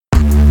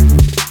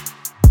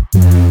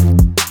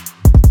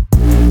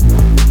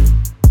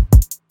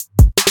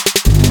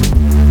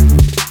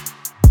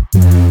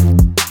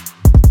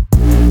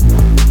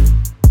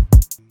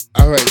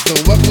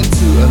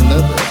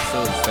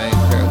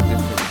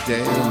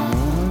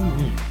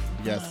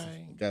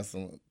got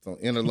some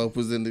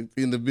interlopers in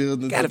the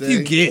building got today. a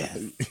few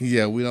guests.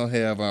 Yeah, we don't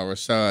have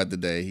Rashad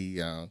today. He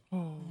ain't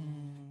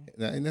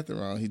nothing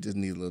wrong. He just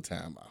needs a little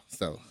time off.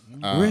 So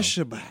Rest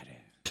your body.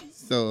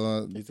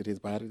 So is it his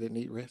body that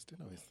need resting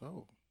or his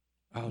soul?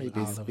 Maybe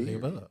his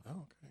spirit. Okay.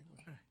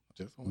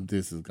 Just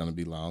this is gonna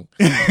be long.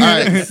 All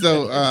right,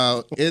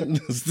 so in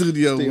the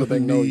studio Still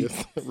with me,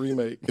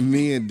 remake.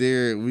 me and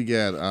Derek, we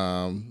got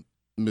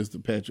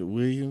Mr. Patrick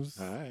Williams.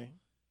 Hi.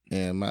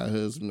 And my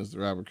husband,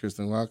 Mr. Robert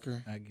Christian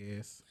Walker. I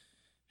guess.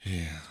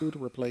 Yeah. 2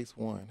 to replace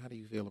 1. How do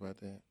you feel about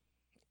that?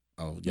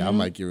 Oh, y'all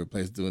might get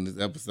replaced doing this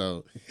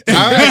episode.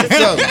 All right,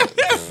 so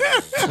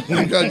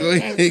we're going to go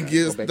ahead and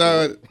get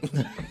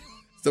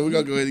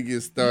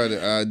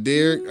started.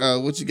 Derek,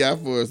 what you got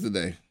for us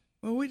today?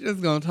 Well, we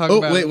just going to talk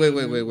about... Wait.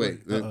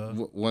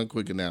 One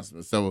quick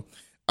announcement. So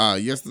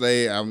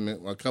yesterday, I met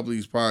a couple of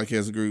these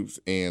podcast groups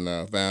and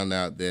found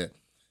out that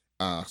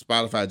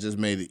Spotify just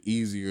made it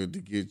easier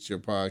to get your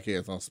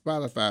podcast on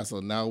Spotify. So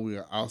now we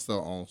are also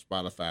on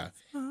Spotify.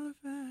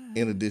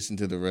 In addition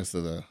to the rest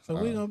of the... So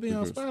we're going to be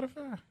on groups.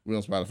 Spotify? We're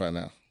on Spotify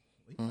now.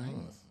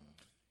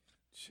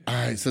 All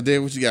right, so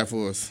Dave, what you got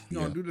for us? We're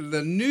going to do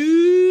the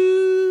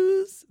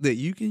news that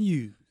you can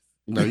use.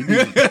 No, you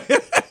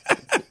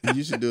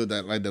should do it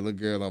like the little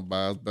girl on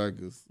Bob's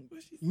Burgers.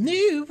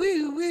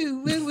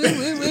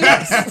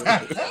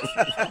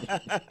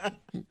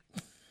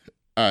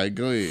 All right,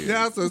 go ahead.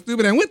 Yeah, so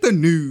stupid. And with the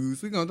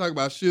news, we're going to talk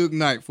about Suge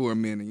Knight for a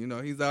minute. You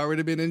know, he's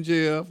already been in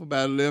jail for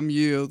about 11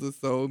 years or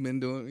so.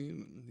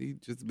 He's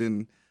just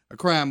been a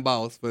crime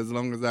boss for as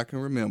long as I can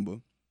remember.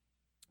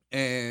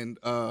 And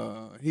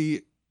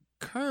he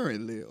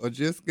currently or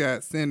just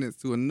got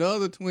sentenced to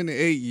another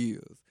 28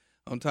 years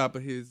on top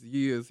of his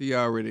years he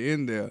already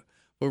in there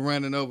for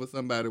running over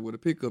somebody with a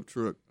pickup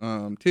truck,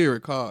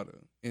 Terry Carter,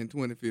 in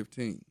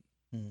 2015.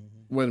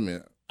 Wait a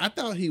minute. I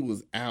thought he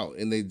was out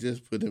and they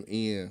just put him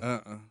in.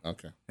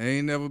 Okay. He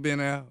ain't never been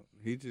out.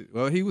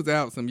 He was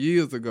out some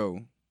years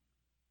ago,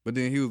 but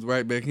then he was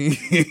right back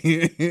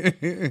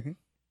in.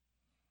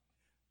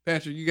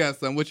 Patrick, you got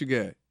something? What you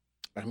got?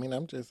 I mean,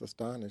 I'm just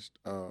astonished.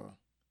 I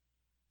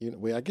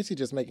guess he's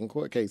just making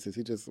court cases.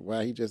 He just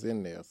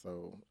in there.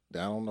 So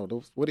I don't know.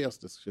 What else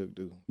does Suge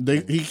do?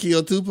 He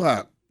killed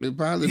Tupac. They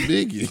probably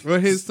Biggie. Well,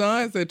 his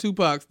son said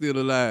Tupac's still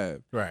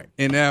alive. Right.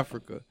 In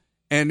Africa.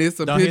 And it's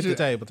a Don't picture. hit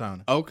the table,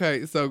 Tony.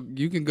 Okay, so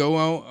you can go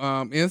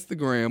on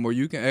Instagram or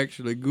you can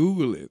actually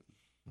Google it.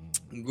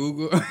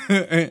 Google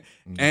and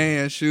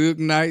Suge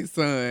Knight's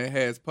son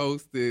has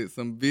posted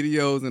some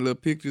videos and little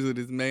pictures of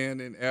this man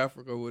in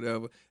Africa or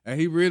whatever, and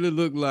he really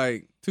looked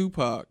like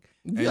Tupac.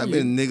 Yeah,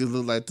 niggas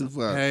look like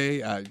Tupac.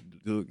 Hey,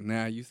 look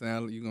now you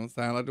gonna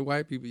sound like the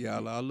white people.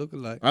 Y'all all look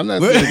alike. I'm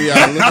not saying we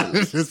all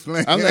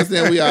look. I'm not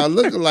saying we all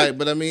look alike,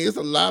 but I mean it's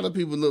a lot of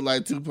people look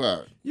like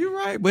Tupac. You're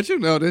right, but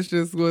that's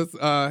just what's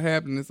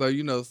happening. So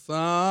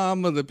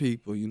some of the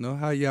people, you know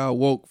how y'all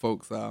woke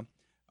folks are.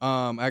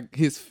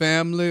 His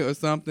family or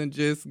something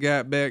just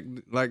got back,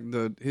 like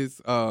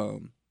his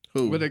what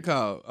they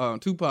call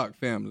Tupac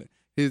family,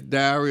 his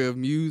diary of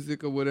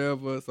music or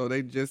whatever. So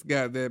they just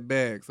got that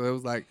back. So it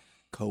was like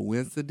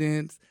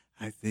coincidence.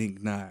 I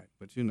think not,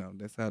 but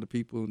that's how the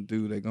people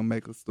do. They're gonna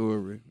make a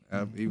story,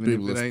 even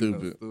people if it ain't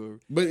stupid. no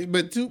story.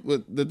 But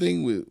the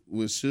thing with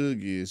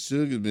Suge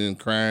has been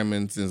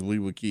criming since we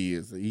were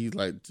kids. He's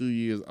like 2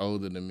 years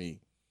older than me.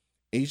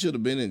 He should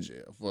have been in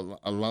jail for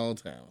a long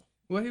time.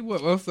 Well, he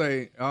was. I'll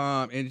say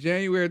in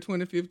January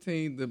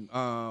 2015,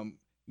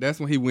 that's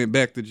when he went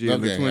back to jail.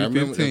 Okay, in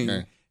 2015,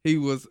 okay. He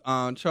was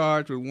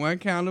charged with 1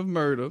 count of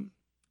murder,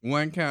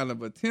 1 count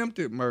of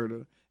attempted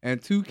murder,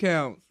 and 2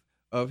 counts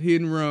of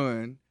hit and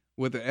run,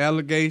 with the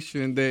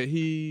allegation that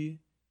he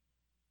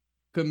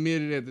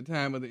committed at the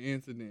time of the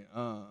incident.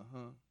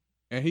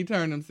 And he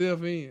turned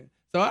himself in.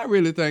 So I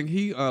really think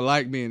he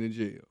liked being in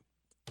jail.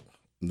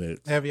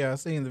 Next. Have y'all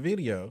seen the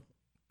video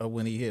of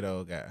when he hit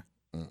old guy?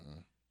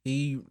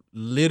 He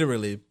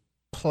literally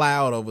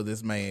plowed over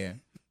this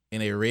man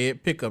in a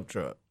red pickup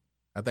truck.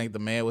 I think the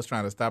man was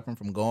trying to stop him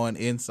from going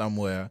in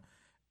somewhere,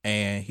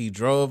 and he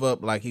drove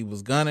up like he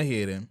was gonna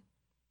hit him,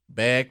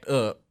 backed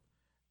up,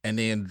 and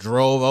then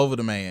drove over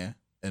the man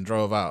and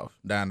drove off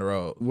down the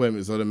road. Wait a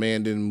minute, so the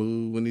man didn't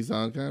move when he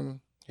saw him coming?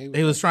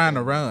 He was trying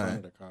to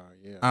run. The car,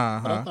 yeah. Uh-huh.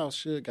 But I thought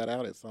Suge got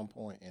out at some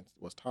point and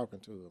was talking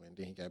to him, and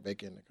then he got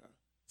back in the car.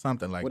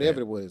 Something like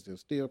Whatever that. it was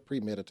still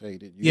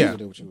premeditated. Yeah. You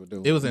knew what you were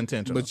doing. It was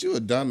intentional. But you a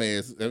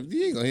dumbass.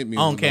 You ain't gonna hit me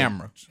On with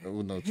camera.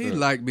 No He truck.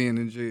 liked being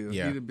in jail.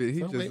 Yeah. He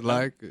So just wait,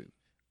 liked it.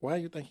 Why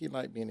you think he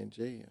liked being in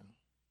jail?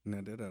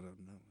 Now that I don't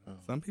know. Oh.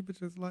 Some people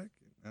just like it.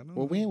 I don't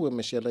Well, know. when will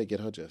Michelle A get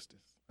her justice?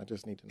 I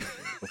just need to know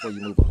that before you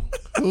move on.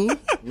 Who?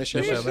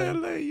 Michelle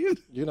Michelle A. you-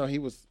 You know,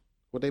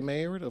 were they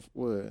married or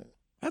what?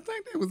 I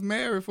think they was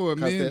married for a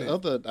Because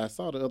minute. I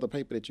saw the other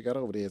paper that you got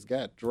over there. It's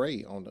got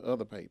Dre on the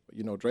other paper.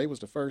 You know, Dre was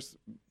the first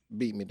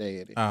Beat Me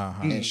Daddy.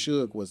 Uh-huh. And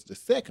Suge was the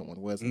second one,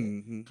 wasn't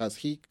it? Mhm. Because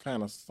he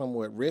kind of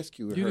somewhat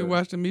rescued her. You didn't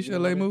watch the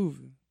Michelle A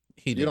movie?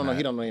 He You don't know. not.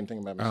 He don't know anything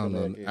about I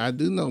Michelle. don't know. I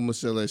do know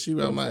Michelle. She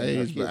about my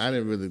age, but I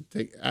didn't really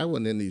I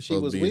wasn't in these. She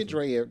was with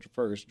Dre at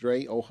first.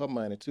 Dre owed her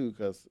money too,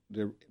 because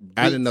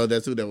I didn't know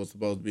that's who that was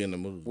supposed to be in the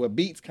movie. Well,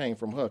 beats came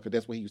from her, because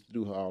that's what he used to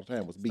do her all the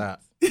time. Was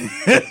beats.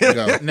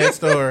 Go. Next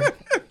story.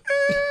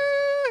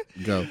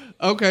 Go.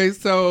 Okay,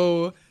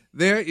 so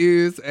there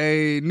is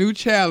a new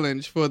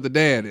challenge for the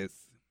daddies.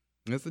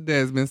 It's a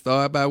dad's been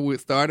started by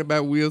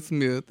Will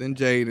Smith and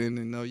Jaden,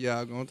 and know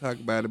y'all gonna talk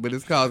about it, but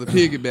it's called the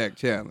piggyback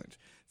challenge.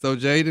 So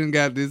Jaden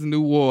got this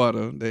new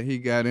water that he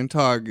got in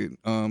Target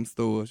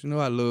stores. You know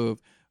I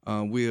love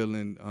Will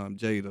and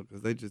Jada,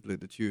 because they just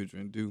let the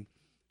children do.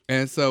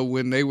 And so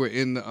when they were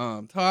in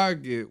the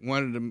Target,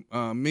 one of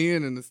the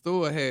men in the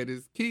store had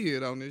his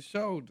kid on his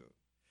shoulder.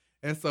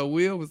 And so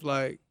Will was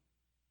like,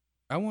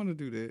 I want to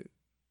do that.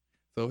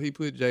 So he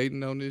put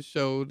Jaden on his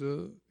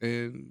shoulder,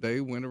 and they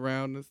went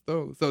around the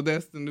store. So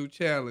that's the new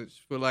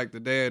challenge for like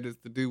the dad is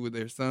to do with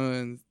their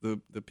sons,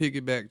 the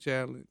piggyback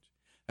challenge.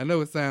 I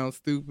know it sounds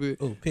stupid,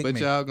 but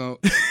y'all gonna...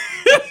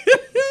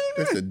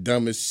 That's the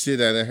dumbest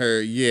shit I done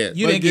heard yet.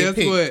 But guess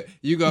what?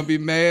 You gonna be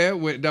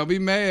mad. Don't be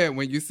mad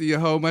when you see a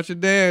whole bunch of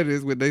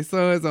daddies with their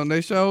sons on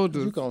their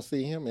shoulders. You gonna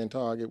see him in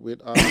Target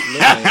with.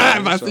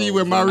 If I see you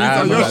with Maurice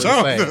on your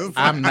shoulders,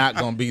 I'm not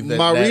gonna be that.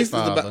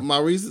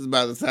 Maurice is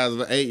about the size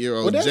of an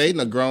 8-year-old.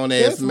 Jaden a grown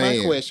ass man. That's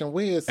my question.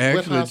 Where's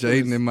actually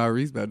Jaden and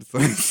Maurice about the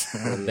same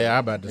size? They are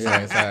about the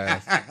same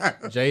size.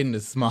 Jaden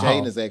is small.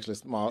 Jaden is actually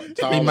small.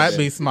 He might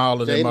be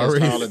smaller than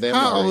Maurice.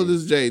 How old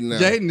is Jaden now?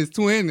 Jaden is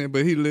 20,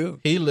 but he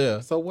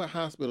live. So what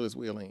hospital is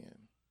Will in?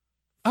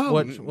 Oh,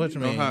 what you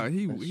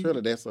mean?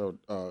 Surely that's a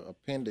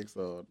appendix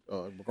or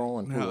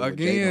growing. Now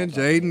again,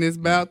 Jaden is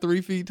about 3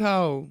 feet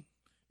tall.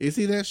 Is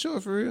he that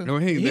short for real? No,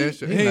 he ain't that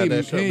short. He's not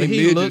that short, but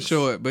he looks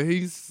short, but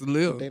he's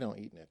little. They don't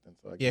eat nothing.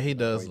 So yeah, he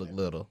does look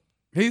little.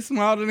 He's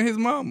smaller than his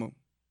mama.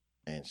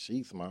 And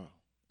she's small.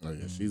 Oh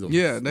yeah, she's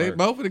they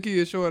both of the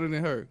kids shorter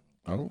than her.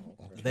 Oh,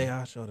 okay. They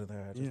are shorter than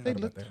her. They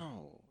look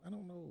tall. I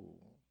don't know.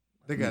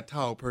 They got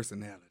tall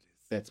personalities.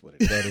 That's what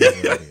it is. That is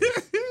what it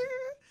is.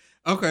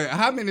 Okay,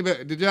 how many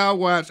did y'all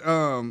watch?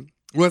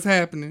 What's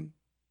Happening?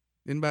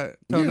 Anybody?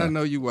 Tony, I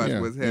know you watch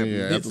What's Happening.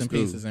 Yeah, bits and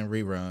pieces and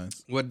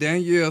reruns. Well,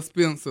 Danielle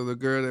Spencer, the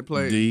girl that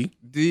played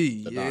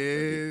D,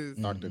 yes,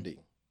 Dr. D.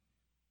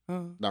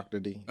 Huh?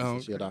 Dr. D.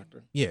 Is she a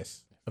doctor?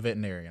 Yes, a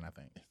veterinarian, I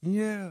think.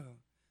 Yeah.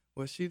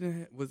 Well, she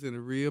was in a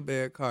real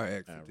bad car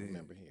accident. I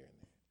remember hearing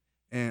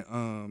that.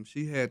 And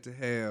she had to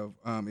have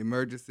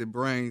emergency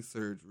brain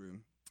surgery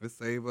to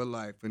save her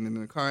life. And in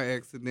the car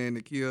accident,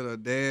 it killed her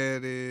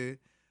daddy,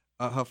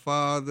 her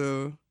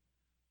father,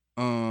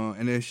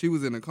 and then she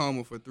was in a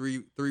coma for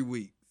three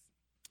weeks.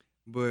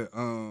 But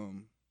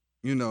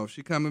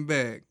she coming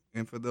back.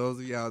 And for those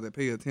of y'all that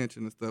pay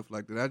attention to stuff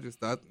like that, I just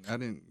thought I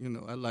didn't,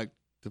 I like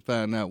to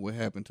find out what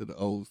happened to the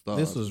old stars.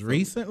 This was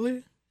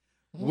recently?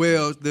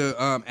 Well,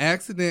 the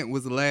accident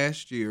was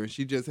last year, and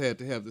she just had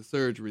to have the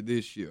surgery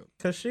this year.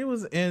 Because she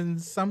was in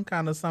some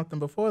kind of something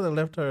before that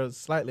left her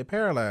slightly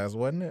paralyzed,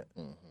 wasn't it?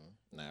 Mm-hmm.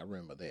 Now I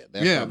remember that.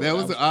 That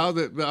was all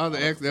the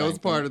accident. That was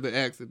part of the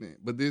accident.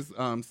 But this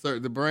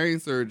the brain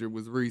surgery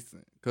was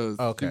recent because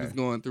she was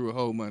going through a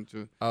whole bunch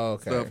of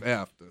stuff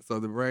after.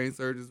 So the brain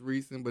surgery is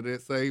recent, but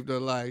it saved her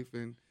life,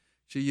 and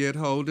she yet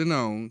holding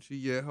on.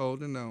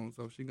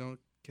 So she gonna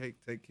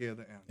take care of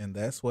the animal. And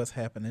that's what's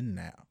happening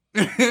now.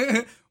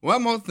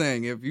 One more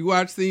thing. If you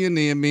watch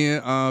CNN, me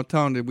and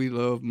Tony, we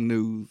love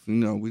news.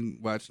 We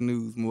watch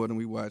news more than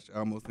we watch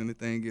almost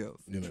anything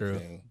else.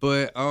 True.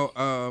 But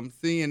on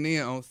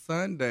CNN on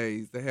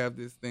Sundays, they have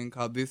this thing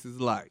called This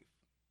Is Life.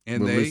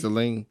 And Lisa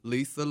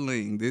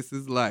Ling, This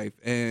Is Life.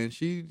 And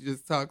she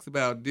just talks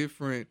about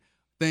different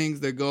things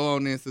that go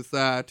on in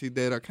society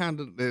that are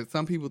that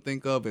some people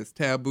think of as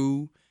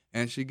taboo.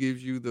 And she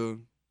gives you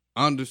the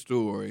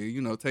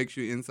understory, takes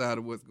you inside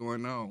of what's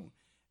going on.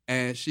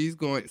 And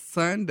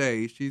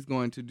Sunday, she's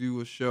going to do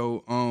a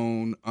show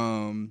on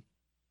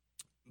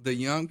the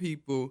young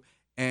people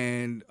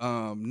and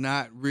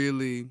not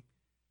really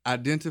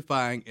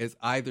identifying as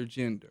either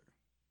gender.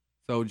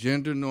 So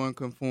gender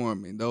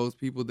non-conforming, those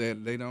people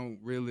that they don't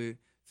really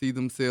see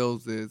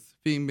themselves as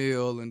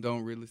female and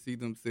don't really see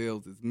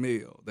themselves as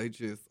male. They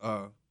just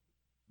are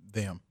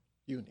them.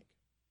 Unique.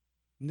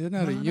 They're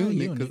not a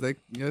unique because they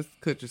just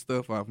cut your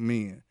stuff off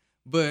men.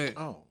 But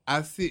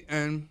I see,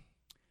 and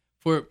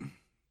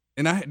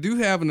I do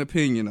have an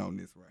opinion on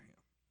this right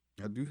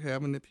here. I do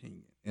have an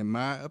opinion. And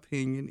my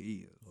opinion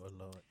is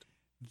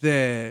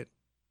that,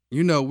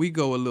 we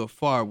go a little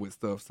far with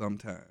stuff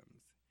sometimes.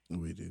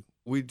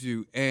 We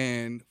do.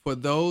 And for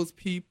those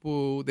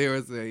people,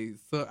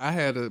 I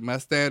had my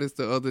status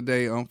the other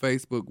day on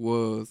Facebook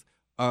was,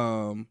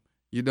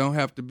 you don't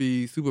have to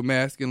be super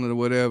masculine or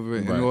whatever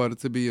in order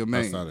to be a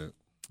man. I saw that.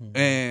 Mm-hmm.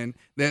 And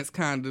that's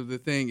kind of the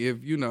thing.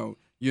 If,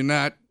 you're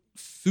not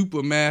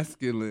super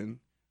masculine,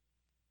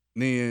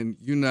 then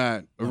you're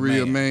not a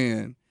real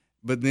man.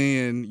 But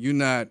then you're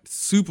not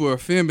super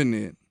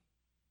effeminate.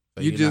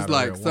 So you're just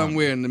like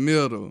somewhere in the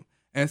middle.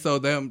 And so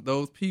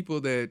those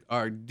people that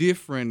are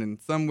different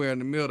and somewhere in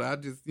the middle, I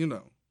just,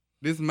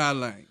 this is my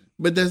lane.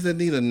 But does it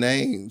need a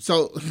name?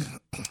 So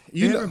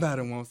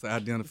everybody wants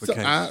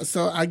identification.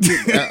 So I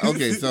get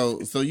okay.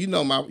 So you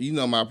know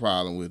my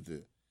problem with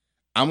it.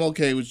 I'm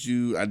okay with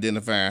you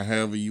identifying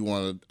however you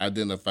want to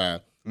identify.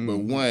 But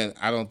one,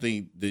 I don't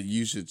think that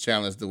you should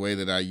challenge the way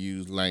that I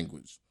use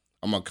language.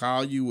 I'm gonna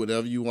call you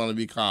whatever you want to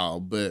be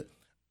called, but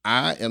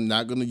I am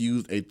not gonna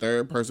use a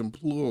third person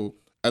plural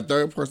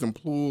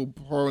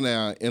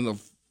pronoun in a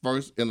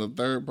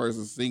third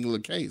person singular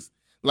case.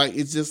 Like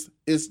it's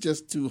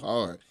just too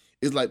hard.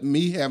 It's like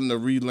me having to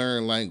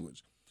relearn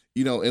language,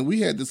 And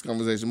we had this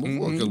conversation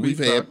before because we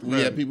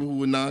had people who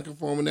were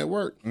non-conforming at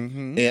work,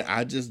 and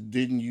I just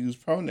didn't use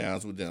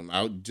pronouns with them.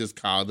 I would just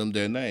call them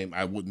their name.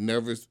 I would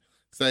never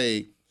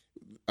say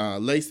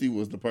Lacey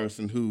was the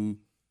person who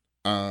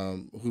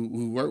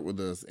worked with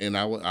us, and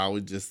I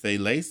would just say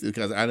Lacey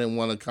because I didn't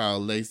want to call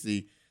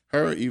Lacey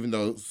her, even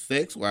though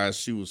sex-wise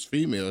she was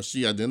female.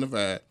 She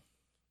identified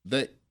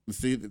that.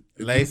 See,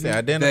 Lacey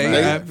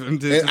identified.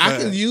 And I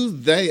can use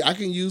they. I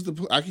can use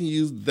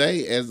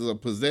they as a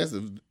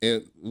possessive.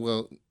 And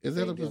is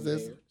that a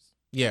possessive?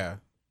 Yeah.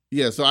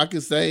 Yeah. So I can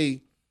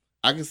say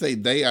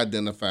they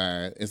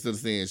identified instead of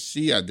saying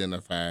she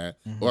identified,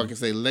 or I can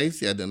say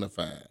Lacey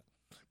identified.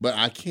 But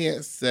I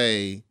can't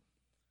say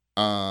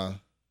what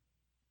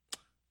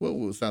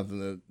was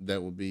something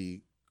that would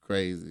be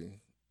crazy.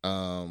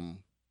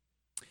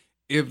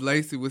 If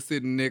Lacey was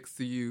sitting next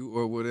to you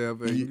or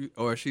whatever,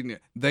 or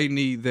they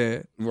need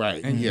that,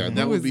 right? And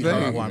that would be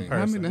hard. One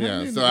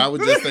person. So I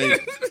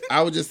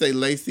would just say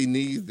Lacey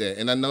needs that.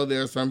 And I know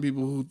there are some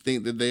people who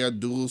think that they are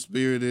dual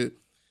spirited.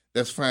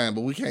 That's fine,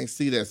 but we can't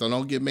see that. So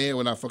don't get mad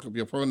when I fuck up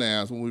your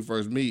pronouns when we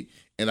first meet,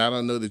 and I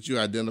don't know that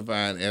you're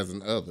identifying as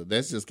an other.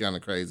 That's just kind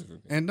of crazy for me.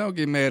 And don't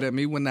get mad at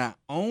me when I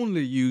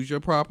only use your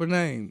proper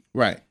name,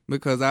 right?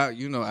 Because I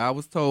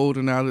was told,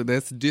 and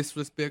that's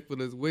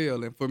disrespectful as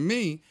well. And for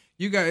me,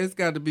 it's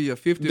got to be a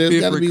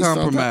 50-50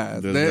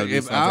 compromise.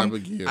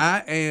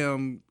 I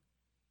am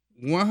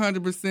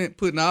 100%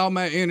 putting all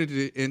my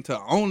energy into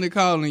only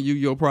calling you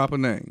your proper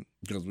name.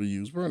 Because we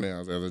use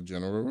pronouns as a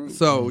general rule.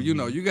 So,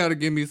 you got to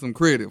give me some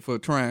credit for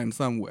trying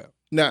somewhere.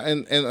 Now,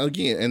 and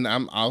again,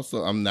 I'm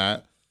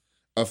not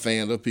a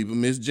fan of people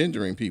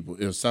misgendering people.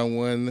 If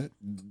someone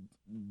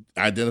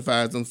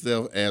identifies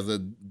themselves as a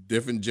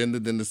different gender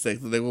than the sex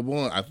that they were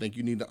born, I think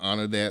you need to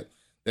honor that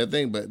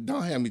thing. But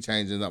don't have me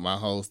changing up my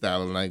whole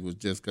style of language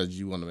just because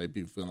you want to make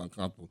people feel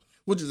uncomfortable,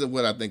 which is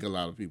what I think a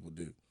lot of people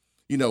do.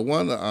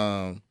 One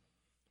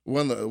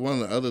of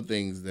the other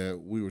things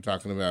that we were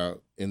talking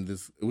about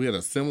we had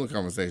a similar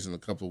conversation a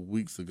couple of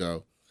weeks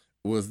ago,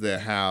 was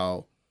that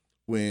how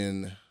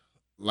when,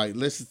 like,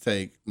 let's just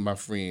take my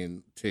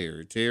friend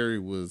Terry. Terry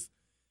was,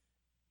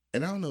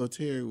 and I don't know if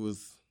Terry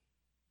was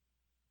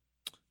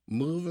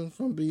moving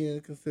from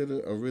being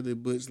considered a really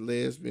butch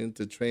lesbian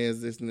to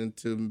transitioning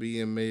to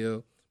being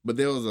male, but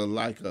there was a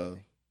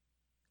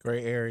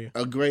gray area.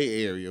 A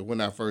gray area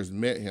when I first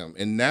met him,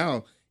 and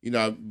now.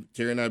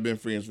 Terry and I have been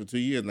friends for 2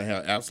 years, and I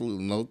have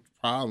absolutely no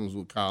problems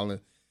with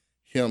calling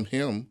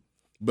him.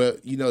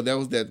 But, there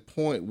was that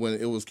point when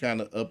it was kind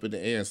of up in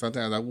the air. And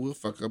sometimes I will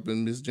fuck up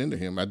and misgender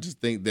him. I just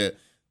think that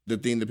the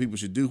thing that people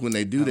should do when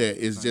they do that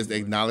is just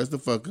acknowledge the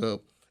fuck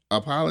up,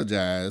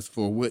 apologize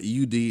for what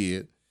you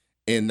did,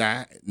 and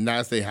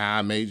not say how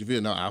I made you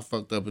feel. No, I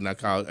fucked up and I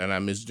called and I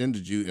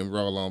misgendered you, and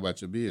roll on about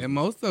your business. And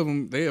most of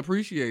them, they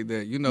appreciate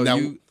that. Now,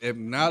 you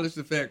acknowledge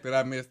the fact that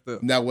I messed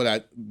up. Now, what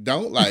I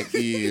don't like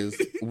is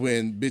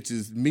when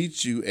bitches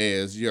meet you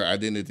as your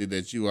identity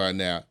that you are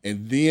now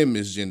and then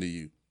misgender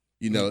you.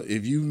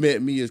 If you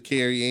met me as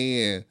Carrie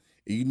Ann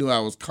and you knew I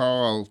was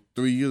Carl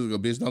 3 years ago,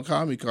 bitch, don't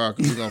call me Carl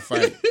because we're going to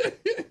fight.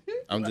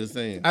 I'm just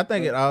saying. I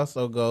think it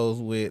also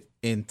goes with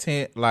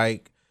intent.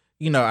 Like,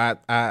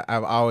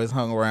 I've always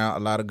hung around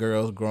a lot of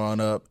girls growing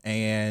up,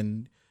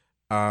 and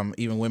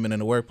even women in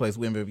the workplace,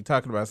 women be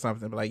talking about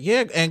something, be like,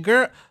 yeah, and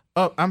girl,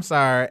 oh, I'm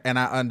sorry, and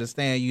I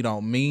understand you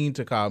don't mean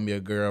to call me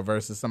a girl,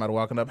 versus somebody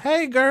walking up,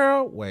 hey,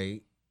 girl,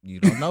 wait, you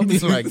don't know me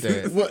like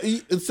that. Well,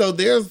 so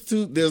there's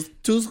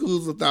two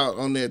schools of thought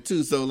on that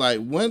too. So like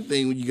one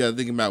thing you got to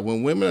think about,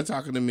 when women are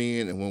talking to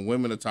men and when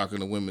women are talking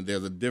to women,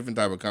 there's a different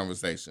type of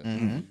conversation.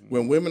 Mm-hmm.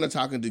 When women are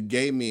talking to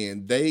gay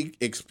men, they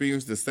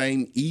experience the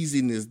same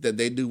easiness that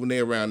they do when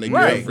they're around their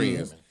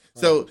girlfriends.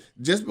 So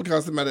just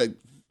because somebody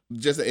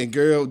a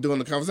girl doing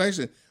the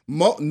conversation,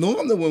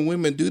 normally when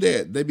women do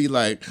that, they be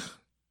like,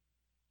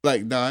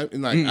 nah,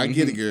 I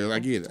get it, girl. I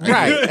get it.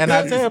 Right. And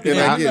I tell people,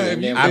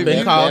 I've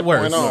been called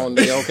worse.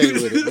 They okay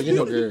with it,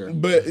 but girl.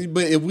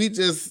 But if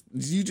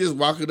you just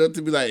walk it up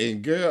to be like,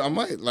 and girl, I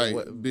might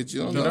bitch,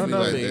 you don't know me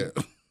like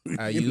that.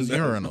 I use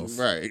urinals.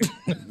 Right.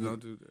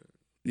 Don't do that.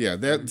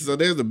 Yeah, so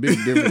there's a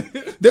big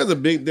difference. There's a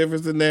big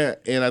difference in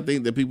that, and I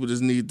think that people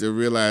just need to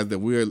realize that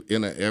we're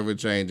in an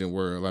ever-changing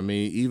world. I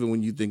mean, even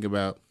when you think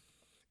about,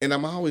 and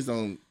I'm always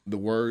on the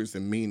words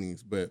and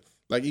meanings, but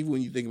like even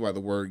when you think about the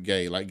word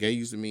gay, like gay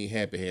used to mean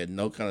happy, had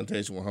no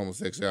connotation with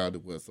homosexuality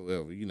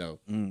whatsoever.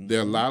 There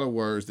are a lot of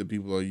words that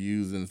people are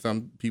using.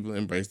 Some people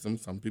embrace them,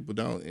 some people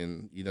don't,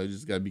 and you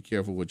just got to be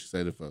careful what you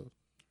say to folks.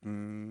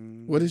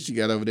 What did you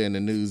got over there in the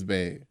news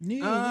bag?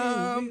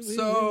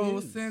 So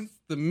since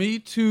the Me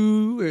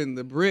Too and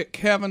the Brett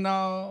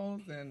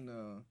Kavanaughs and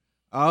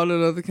all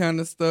that other kind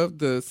of stuff,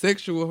 the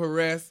sexual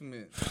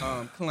harassment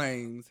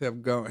claims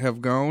have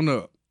gone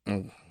up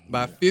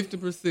by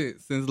 50%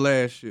 since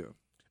last year.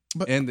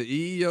 And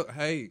the EEO,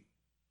 hey,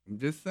 I'm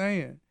just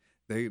saying,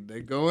 they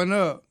going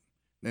up,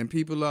 and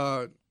people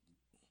are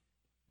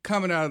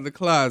coming out of the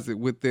closet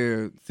with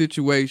their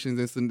situations,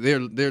 and so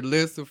they're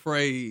less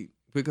afraid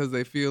because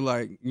they feel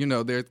like, you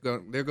know, they're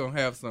gonna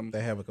have some.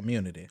 They have a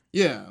community.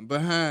 Yeah,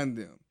 behind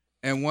them.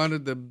 And one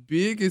of the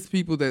biggest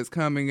people that's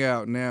coming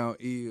out now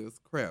is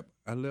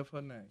I left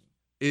her name.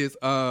 Is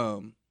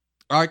R.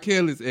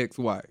 Kelly's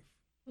ex-wife.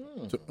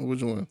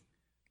 Which one?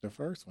 The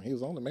first one. He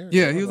was only married.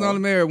 Yeah, he was only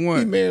married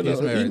once. He married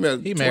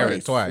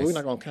twice. twice. We're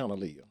not gonna count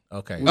Aaliyah.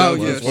 Okay. Oh,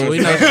 yes. Well, we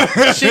know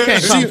she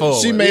can't come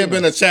forward. She may have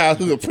been a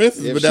childhood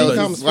princess, If but that she was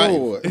comes his wife.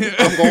 forward,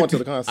 I'm going to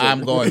the concert.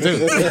 I'm going too.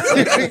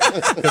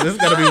 Because it's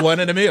going to be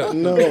one in the mill.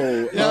 No.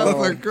 Y'all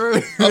like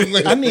crazy.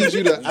 I need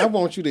you to, I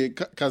want you to,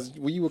 because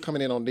when you were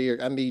coming in on there,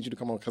 I need you to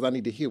come on because I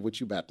need to hear what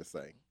you about to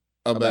say.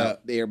 About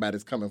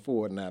everybody's coming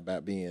forward now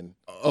about being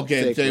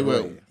okay. Tell you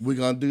what, harassed. we're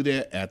gonna do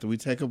that after we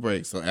take a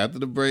break. So after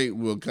the break,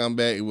 we'll come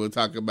back and we'll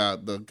talk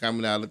about the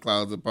coming out of the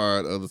closet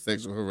part of the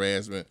sexual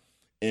harassment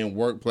and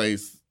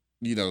workplace,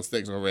 you know,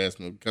 sexual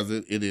harassment, because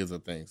it is a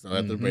thing. So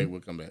after the break,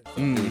 we'll come back.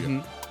 So here we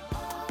go.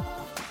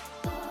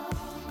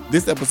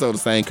 This episode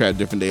of Same Crap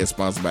Different Day is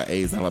sponsored by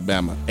AIDS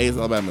Alabama. AIDS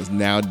Alabama is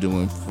now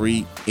doing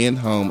free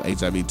in-home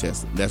HIV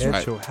testing. That's right.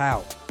 At your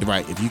house.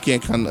 Right. If you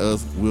can't come to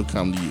us, we'll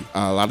come to you.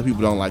 A lot of people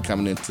don't like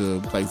coming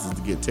into places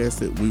to get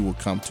tested. We will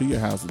come to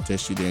your house and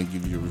test you there and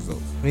give you your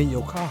results. In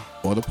your car.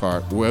 Or the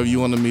park. Wherever you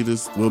want to meet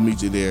us, we'll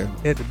meet you there.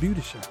 At the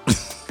beauty shop.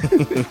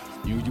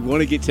 You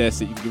want to get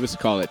tested, you can give us a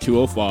call at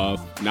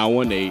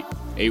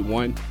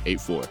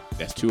 205-918-8184.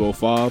 That's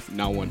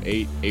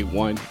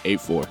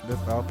 205-918-8184.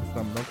 That's all for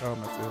something. Don't call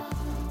myself.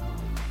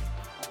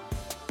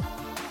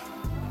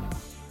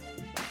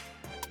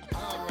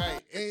 All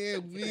right.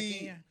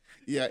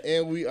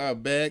 And we are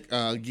back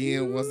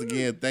again. Once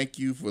again, thank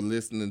you for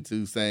listening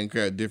to Same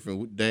Crap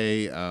Different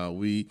Day.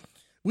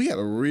 We had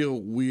a real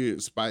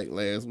weird spike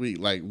last week.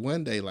 Like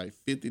one day, like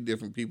 50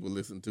 different people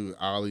listened to it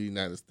all the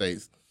United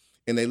States.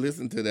 And they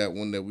listened to that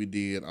one that we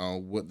did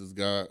on what does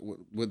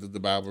the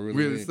Bible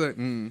really mean? Say?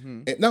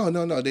 Mm-hmm. And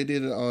no, they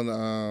did it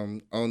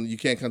on You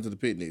Can't Come to the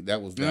Picnic.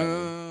 That was that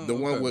one. The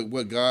one with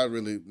what God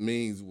really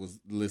means was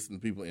listen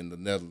to people in the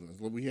Netherlands.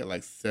 Well, we had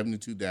like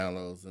 72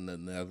 downloads in the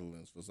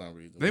Netherlands for some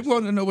reason. They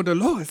want to know what the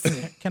Lord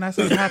said. Can I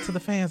say hi to the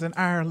fans in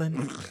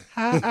Ireland?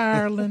 Hi,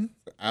 Ireland.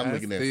 I'm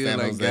looking at still San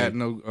ain't Jose. got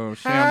no Hi,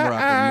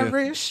 shamrock.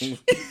 Irish. I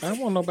don't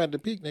want nobody to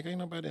picnic. Ain't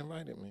nobody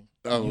invited me.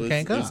 Oh, You it's,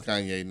 can't come. it's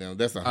Kanye now.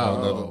 That's a whole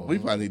nother. We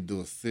probably need to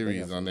do a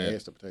series on that.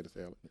 Mashed potato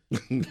salad.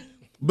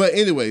 But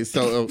anyway,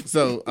 so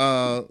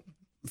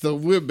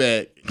we're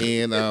back,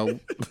 and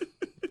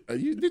did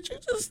you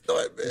just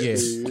start that?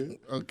 Yes.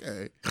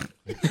 Okay.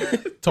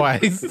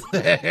 Twice.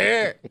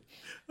 Okay,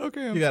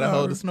 You got to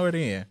hold the snort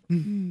in.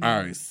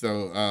 All right.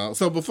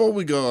 So before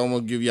we go, I'm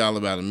gonna give y'all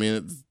about a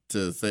minute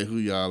to say who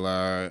y'all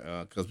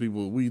are, because we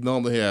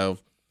normally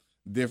have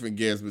different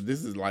guests, but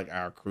this is like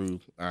our crew,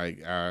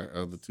 like our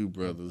other two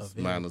brothers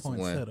minus one.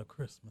 Poinsettia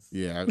Christmas.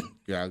 Yeah,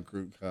 our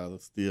group called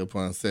Steel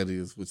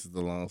Poinsettias, which is a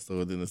long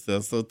story in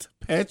itself. So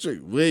Patrick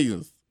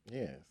Williams,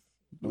 Yes.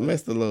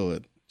 bless the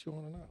Lord. What you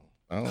want to know?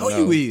 I don't Who know.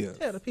 you is?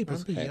 Tell the people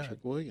I'm who you are. Patrick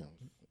Williams.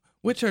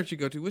 What church you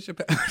go to? What's your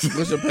pastor?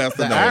 What's your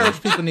pastor The name?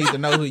 Irish people need to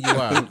know who you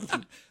are.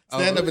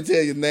 Stand up and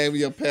tell your name of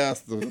your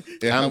pastor. and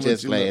how I'm much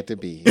just you glad love- to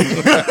be here.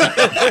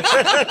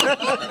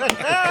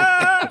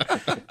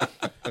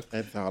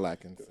 That's all I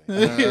can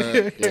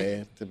say.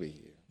 Glad to be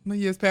here. Well,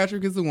 yes,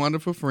 Patrick is a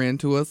wonderful friend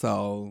to us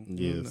all.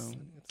 Yes. You know.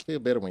 It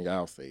feels better when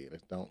y'all say it.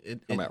 It don't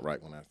come out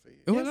right when I say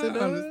it. Well, I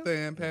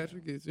understand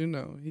Patrick is,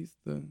 he's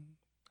the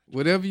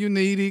whatever you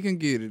need, he can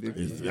get it. If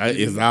you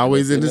It's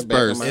always in his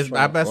purse. my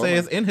I about to say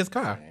it's in his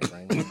car. I ain't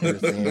bring my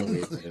purse in with me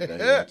today. I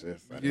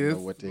didn't Yes, know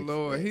what to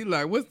Lord. expect. He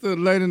like, what's the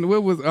lady?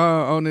 What was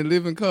on the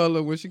Living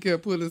Color when she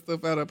kept pulling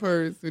stuff out of her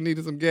purse? Who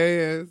needed some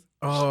gas?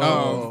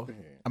 Oh.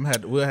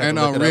 We'll have And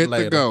to look on it up Red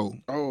later. to Go.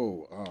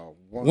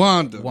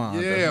 Wanda. Wanda.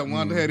 Yeah,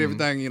 Wanda had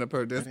everything in her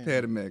purse. That's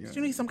Patty Megan.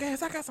 You need some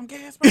gas? I got some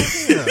gas right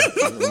here.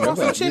 You want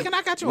some chicken?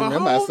 I got you a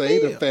Remember I whole say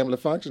the meal. family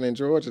function in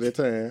Georgia that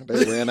time.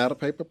 They ran out of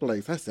paper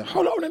plates. I said,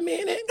 hold on a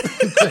minute. Went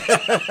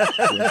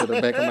to the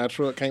back of my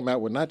truck, came out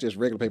with not just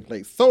regular paper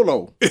plates,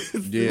 solo. Yes,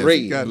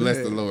 Red. bless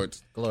the Lord.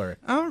 Glory.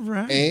 All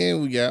right.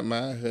 And we got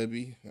my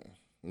hubby,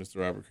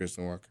 Mr. Robert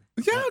Christian Walker.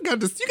 Y'all got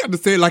to, you got to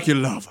say it like you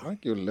love her.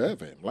 Like you love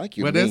him. Like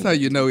you Well, that's mean. how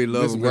you know he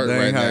loves This her, but work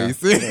that ain't right how now. you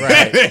say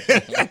it.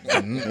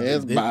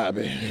 It's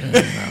Bobby.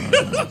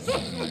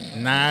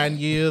 9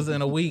 years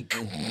in a week.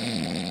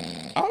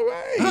 All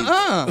right.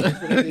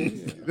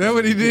 That's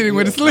what he did. He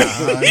went to sleep.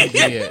 He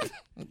did.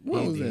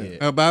 What was He that?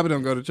 did. Bobby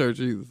don't go to church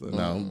either. So.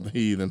 No,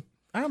 heathen.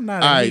 I'm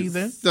not All a right.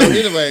 heathen. So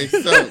anyway,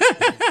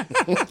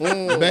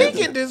 They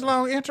get this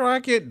long intro. I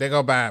get. They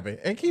go Bobby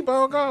and keep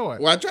on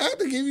going. well, I tried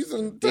to give you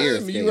some Dear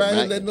time. You escape right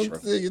my letting them intro.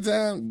 take your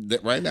time.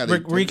 Right now,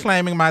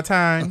 Reclaiming my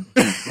time.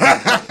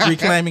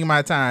 Reclaiming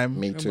my time.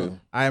 Me too.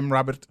 I am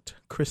Robert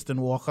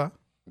Kristen Walker.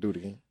 Do it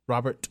again.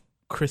 Robert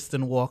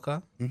Kristen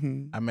Walker.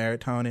 Mm-hmm. I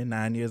married Tony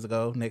 9 years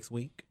ago next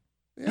week.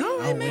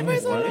 I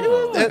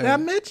I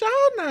met y'all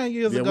 9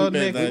 years ago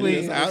next week.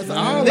 It's This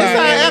all our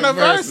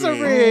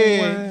anniversary.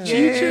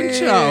 Cheech and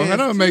Chow. I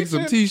don't make some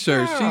Cheech and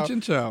T-shirts. Chow. Cheech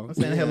and Chow. I'm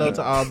saying hello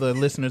to all the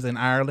listeners in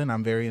Ireland.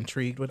 I'm very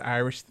intrigued with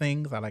Irish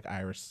things. I like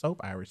Irish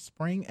soap, Irish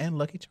Spring, and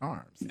Lucky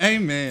Charms.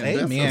 Amen.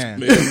 Amen.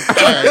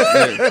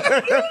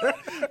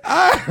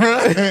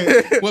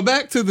 Well,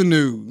 back to the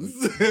news.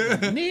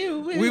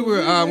 We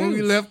were when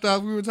we left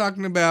off, we were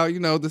talking about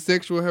the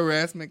sexual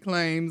harassment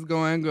claims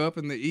going up,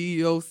 and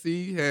the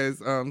EEOC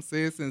has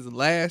said since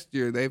last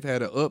year they've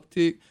had an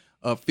uptick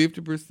of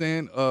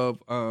 50% of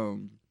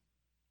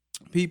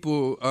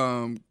people,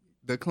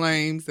 the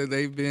claims that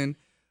they've been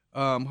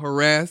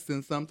harassed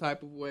in some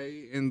type of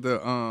way in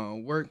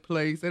the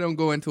workplace. They don't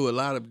go into a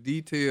lot of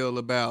detail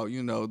about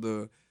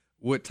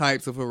what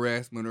types of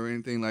harassment or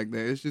anything like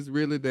that. It's just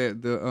really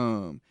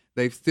that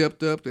they've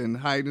stepped up and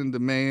heightened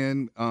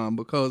demand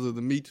because of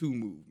the Me Too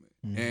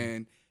movement.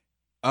 And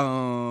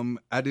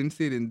I didn't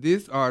see it in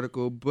this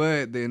article,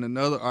 but then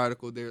another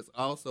article, there's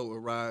also a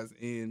rise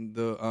in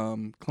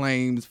the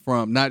claims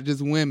from not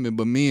just women,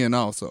 but men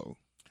also.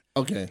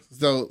 Okay,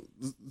 so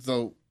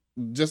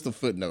just a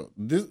footnote.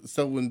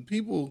 When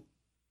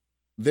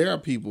there are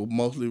people,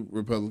 mostly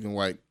Republican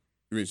white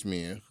rich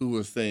men, who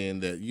are saying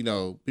that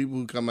people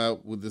who come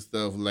out with this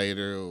stuff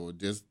later or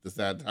just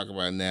decide to talk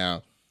about it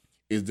now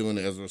is doing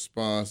it as a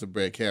response to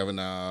Brett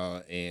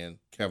Kavanaugh and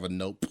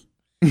Kavanaugh.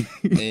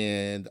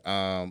 And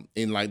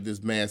in like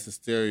this mass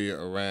hysteria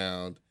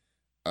around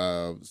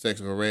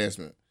sexual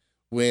harassment,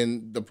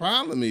 when the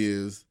problem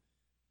is,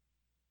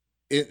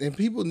 and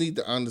people need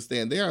to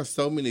understand, there are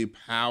so many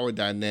power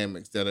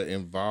dynamics that are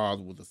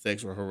involved with a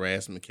sexual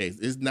harassment case.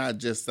 It's not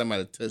just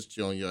somebody touched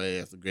you on your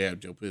ass or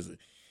grabbed your pussy.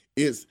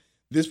 It's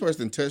this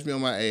person touched me on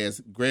my ass,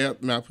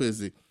 grabbed my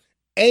pussy,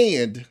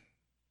 and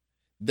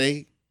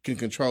they can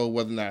control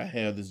whether or not I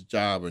have this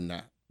job or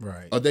not.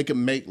 Right. Or they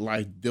can make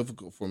life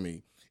difficult for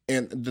me.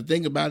 And the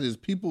thing about it is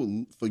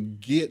people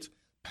forget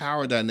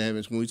power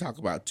dynamics when we talk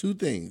about two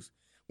things.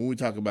 When we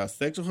talk about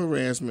sexual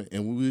harassment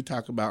and when we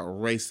talk about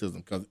racism,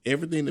 because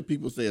everything that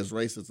people say is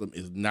racism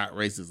is not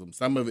racism.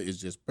 Some of it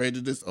is just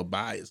prejudice or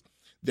bias.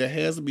 There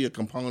has to be a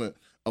component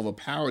of a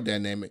power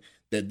dynamic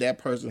that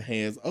person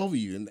has over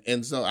you.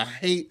 And so I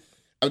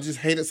just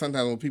hate it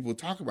sometimes when people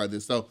talk about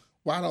this. So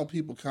why don't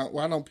people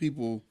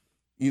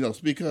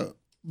speak up?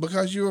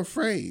 Because you're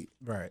afraid.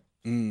 Right.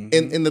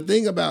 Mm-hmm. And the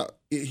thing about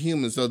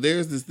humans, so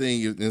there's this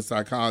thing in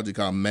psychology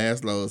called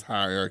Maslow's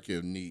hierarchy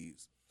of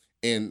needs.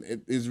 And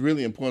it's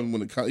really important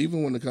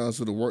even when it comes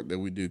to the work that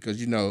we do,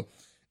 because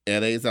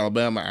at Ace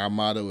Alabama, our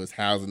motto is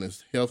housing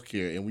is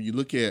healthcare. And when you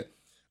look at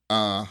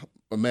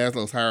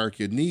Maslow's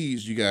hierarchy of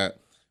needs, you got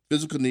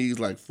physical needs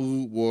like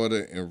food,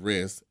 water, and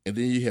rest, and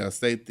then you have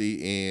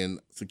safety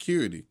and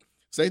security.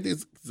 Safety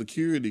and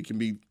security can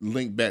be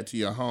linked back to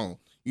your home.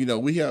 We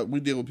deal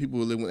with people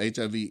who live with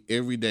HIV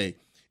every day,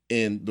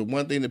 and the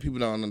one thing that people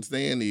don't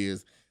understand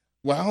is,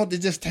 why don't they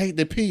just take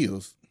the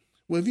pills?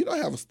 Well, if you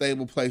don't have a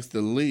stable place to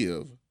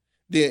live,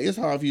 then it's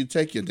hard for you to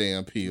take your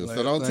damn pills.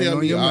 So don't tell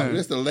me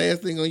that's the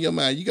last thing on your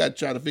mind. You got to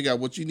try to figure out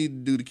what you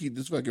need to do to keep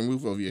this fucking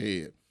roof over your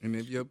head. And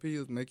if your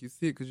pills make you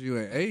sick because you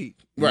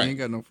ate, right, you ain't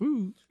got no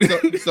food.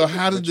 So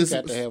how does this?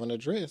 You got to have an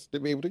address to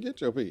be able to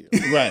get your pills.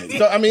 Right.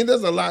 So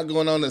there's a lot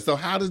going on there. So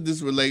how does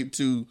this relate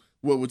to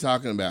what we're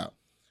talking about?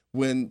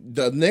 When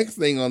the next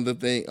thing on the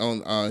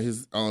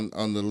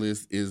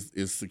list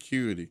is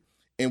security,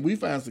 and we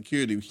find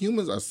security.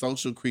 Humans are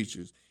social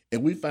creatures,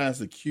 and we find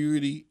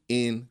security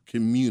in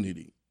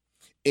community.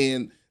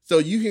 And so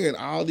you hearing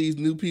all these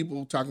new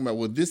people talking about,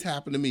 well, this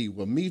happened to me.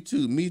 Well, me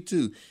too, me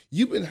too.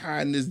 You've been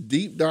hiding this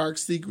deep, dark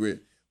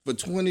secret for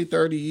 20,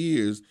 30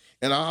 years,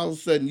 and all of a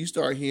sudden you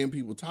start hearing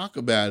people talk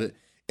about it,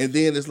 and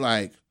then it's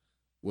like,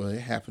 well,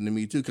 it happened to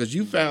me too, because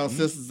you found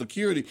sense of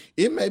security.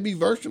 It may be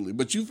virtually,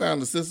 but you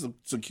found a sense of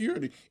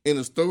security in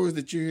the stories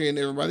that you're hearing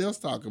everybody else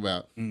talk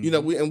about.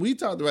 Mm-hmm. We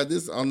talked about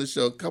this on this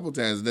show a couple of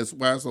times, and that's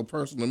why it's so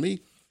personal to me,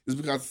 is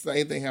because the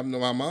same thing happened to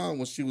my mom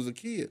when she was a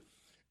kid.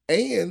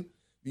 And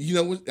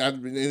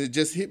and it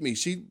just hit me.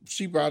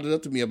 She brought it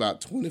up to me about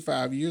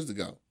 25 years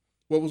ago.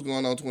 What was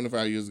going on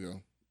 25 years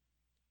ago?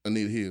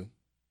 Anita Hill.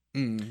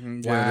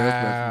 Mm-hmm.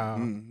 Wow.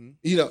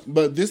 Mm-hmm.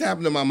 But this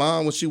happened to my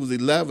mom when she was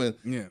 11.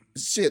 Yeah.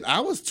 Shit, I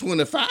was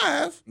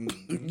 25.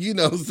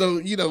 Mm-hmm. So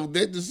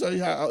that just show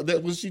you how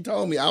that was. She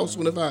told me I was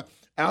 25.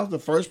 I was the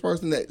first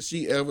person that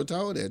she ever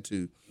told that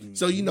to. Mm-hmm.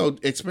 So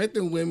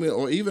expecting women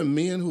or even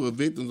men who are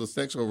victims of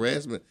sexual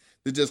harassment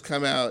to just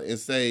come out and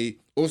say,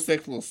 or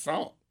sexual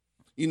assault,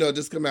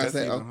 just come out and That's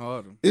say, even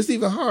harder. it's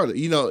even harder.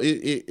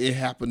 It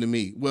happened to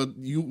me. Well,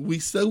 we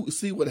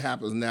see what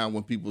happens now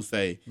when people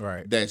say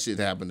that shit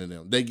happened to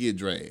them. They get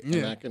dragged.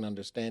 And I can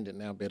understand it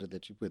now better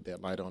that you put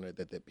that light on it,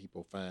 that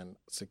people find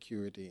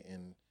security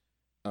and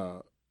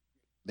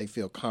they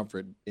feel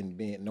comfort in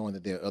knowing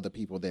that there are other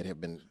people that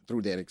have been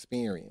through that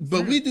experience.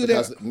 But we do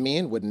because that.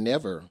 Men would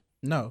never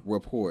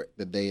report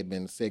that they had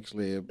been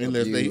sexually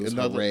abused,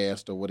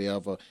 harassed, or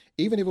whatever.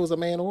 Even if it was a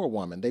man or a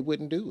woman, they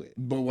wouldn't do it.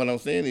 But what I'm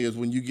saying is,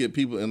 when you get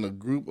people in a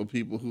group of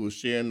people who are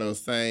sharing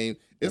those same,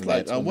 it's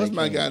like what's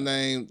my guy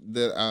named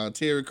that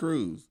Terry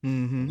Crews?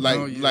 Dude,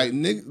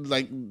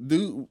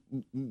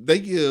 they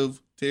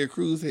give Terry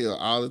Crews hell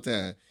all the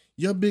time.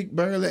 Your big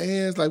burly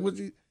ass, like what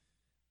you?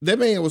 That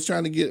man was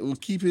trying to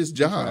keep his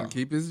job. Trying to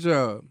keep his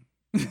job.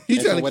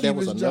 He's trying to keep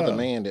his job. Another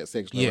man that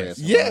sexually harassed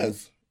him.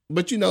 Yes.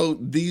 But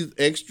these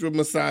extra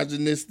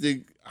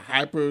misogynistic,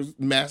 hyper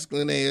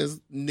masculine ass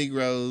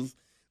Negroes,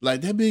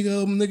 like that big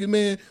old nigga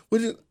man.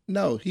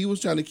 No, he was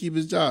trying to keep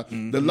his job.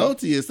 Mm-hmm. The low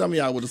T is some of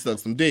y'all would have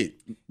sucked some dick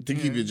to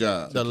keep your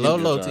job. The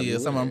low T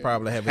is some of them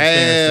probably have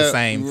experienced the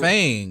same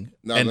thing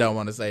and don't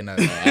want to say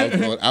nothing.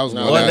 I was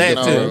going that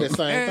too. The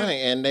same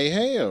thing, and they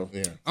have.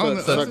 Yeah. On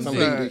the other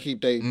side, to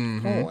keep their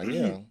coin.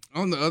 Yeah.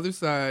 On the other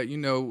side,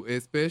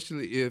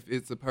 especially if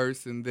it's a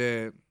person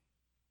that,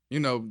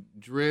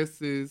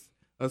 dresses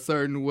a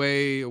certain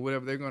way or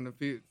whatever, they're going to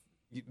fit.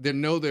 They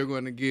know they're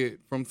going to get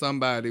from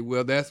somebody.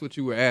 Well, that's what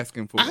you were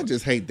asking for. I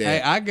just hate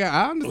that. Hey,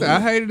 I understand. I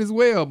hate it as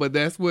well, but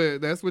that's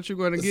what you're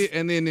going to get.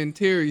 And then in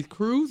Terry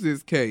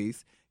Crews's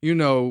case,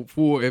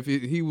 for if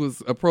he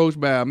was approached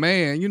by a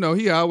man,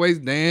 he always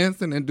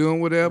dancing and doing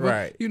whatever.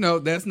 Right.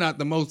 That's not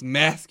the most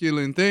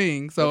masculine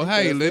thing. So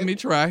hey, let me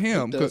try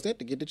him. He does that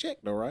to get the check,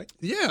 though, right?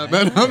 Yeah,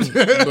 but I'm just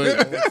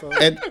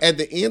at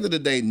the end of the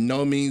day,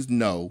 no means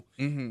no,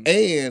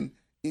 and.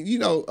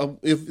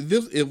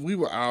 If we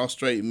were all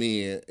straight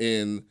men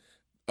and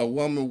a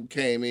woman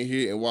came in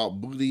here and walked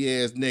booty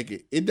ass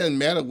naked, it doesn't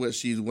matter what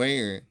she's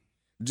wearing.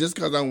 Just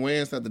because I'm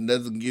wearing something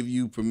doesn't give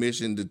you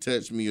permission to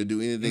touch me or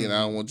do anything that I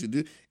don't want you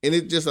to do. And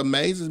it just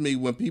amazes me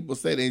when people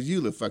say that.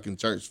 You the fucking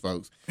church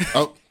folks.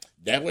 Oh,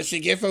 that's what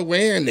she get for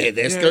wearing that.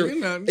 That's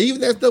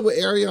even that stuff with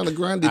Ariana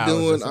Grande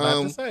doing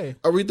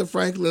Aretha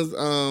Franklin's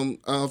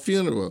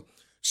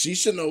She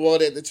shouldn't have wore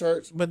that to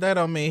church. But that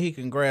don't mean he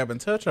can grab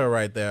and touch her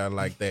right there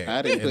like that.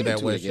 I didn't put it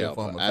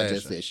together. I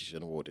just said she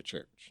shouldn't have wore to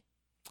church.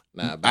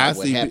 Now, about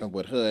what happened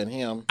with her and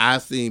him,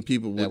 I've seen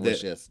people with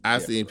that.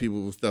 I've seen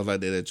people with stuff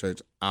like that at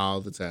church all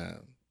the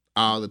time.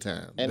 All the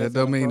time. And that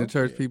don't mean the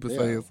church people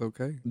say it's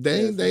okay.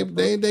 They ain't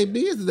they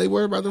business. They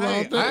worry about the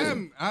wrong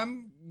thing.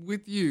 I'm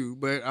with you,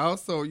 but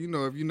also, if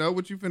you know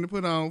what you finna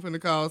put on,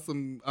 finna cause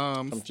some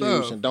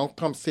confusion. Don't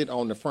come sit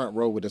on the front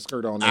row with the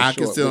skirt on. I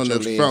can sit on the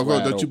front row.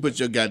 Don't you put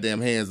your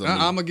goddamn hands on me.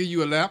 I'm gonna give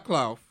you a lap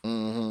cloth.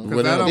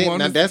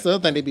 Now that's the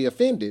other thing. They be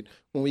offended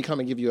when we come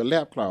and give you a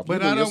lap cloth.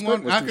 But I don't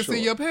want. I can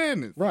see your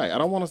panties. Right. I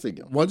don't want to see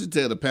them. Why don't you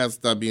tell the pastor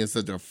stop being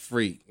such a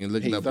freak and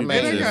looking up people?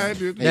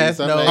 That's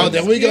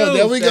there we go.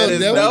 There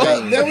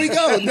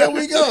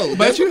we go.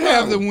 But you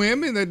have the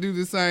women that do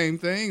the same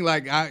thing.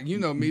 Like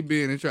me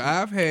being in church,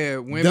 I've had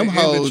women them in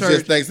hoes the church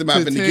just think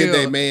somebody finna get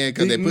their man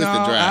because they pussy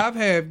dry. I've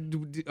had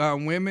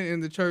women in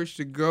the church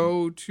to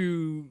go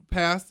to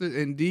pastors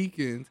and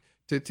deacons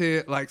to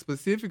tell, like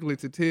specifically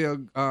to tell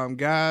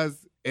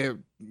guys at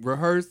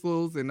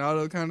rehearsals and all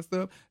that kind of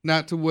stuff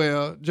not to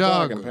wear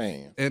jogging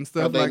pants and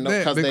stuff like that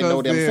because they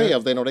know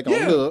themselves. They know they're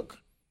gonna look.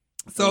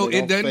 So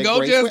it doesn't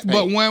go just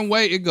but one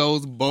way; it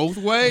goes both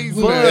ways.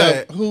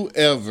 But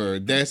whoever,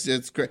 that's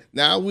just crazy.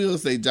 Now I will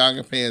say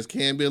jogging pants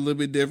can be a little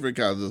bit different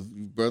because if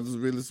brothers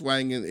really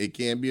swinging, it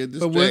can be a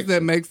distraction. But what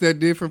that makes that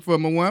different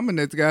from a woman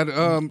that's got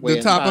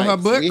the top of her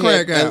butt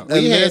crack out?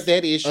 We had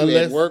that issue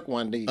at work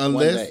one day.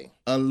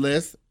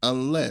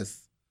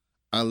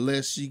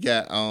 Unless she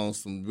got on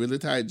some really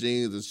tight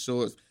jeans or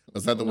shorts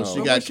or something. When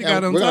she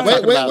got on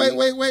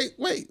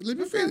wait. Let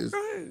me finish.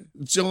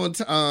 Showing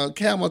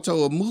camel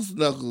toe or moose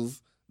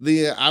knuckles,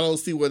 then I don't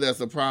see where that's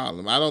a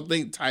problem. I don't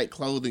think tight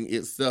clothing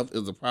itself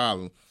is a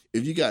problem.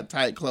 If you got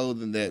tight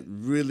clothing that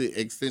really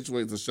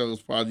accentuates or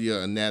shows part of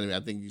your anatomy, I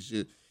think you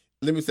should.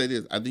 Let me say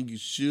this. I think you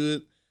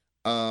should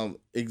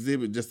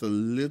exhibit just a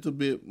little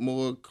bit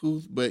more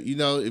couth, but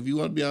if you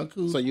want to be on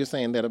couth. So you're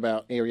saying that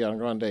about Ariana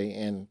Grande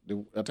and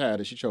the attire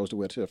that she chose to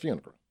wear to her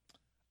funeral?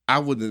 I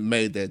wouldn't have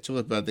made that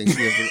choice, but I think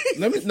she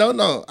has. No.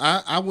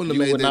 I wouldn't have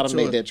made that choice. You would not have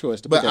made that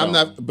choice. But I'm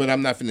not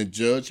finna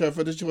judge her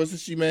for the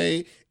choices she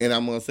made, and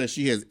I'm gonna say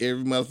she has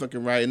every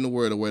motherfucking right in the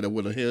world to wear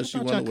what the hell she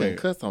want to wear.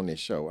 Cuss on this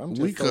show.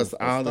 We cuss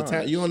all the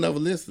time. You don't never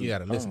listen. You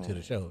gotta listen to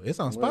the show. It's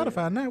on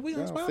Spotify now. We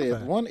on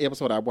Spotify. One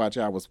episode I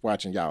was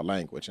watching y'all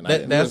language, and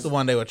that's the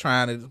one they were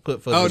trying to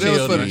put for the children. Oh,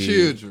 that was for the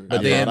children.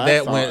 But then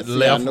that went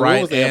left,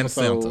 right, and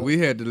center. We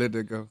had to let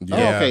that go.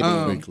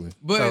 Yeah, okay.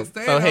 But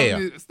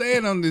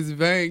staying on this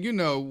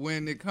vein,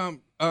 when it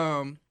comes.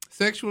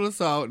 Sexual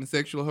assault and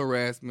sexual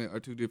harassment are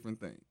two different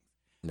things.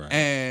 Right.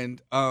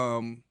 And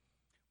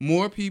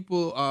more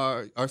people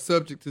are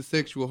subject to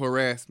sexual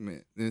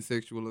harassment than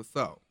sexual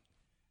assault.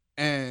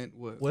 And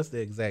what's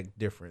the exact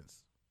difference?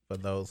 for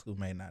those who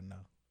may not know.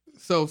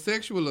 So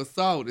sexual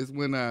assault is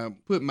when I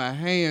put my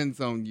hands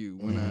on you,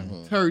 when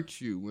I touch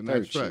you, when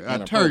I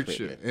touch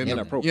you.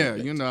 Yeah,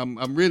 you know,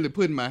 I'm really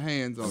putting my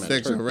hands on you.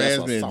 Sexual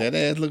harassment. That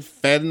ass look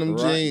fat in them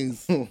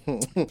jeans.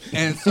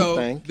 And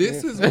so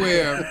this is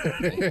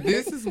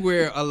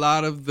where a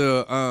lot of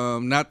the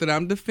not that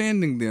I'm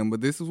defending them, but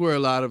this is where a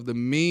lot of the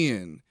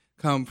men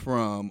come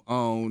from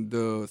on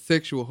the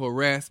sexual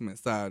harassment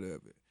side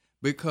of it.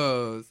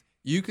 Because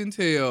you can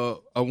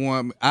tell a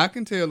woman, I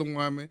can tell a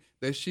woman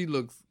that she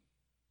looks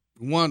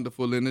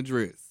wonderful in a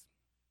dress,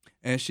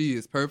 and she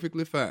is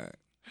perfectly fine.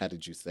 How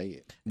did you say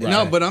it? Right.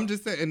 No, but I'm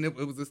just saying, and it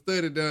was a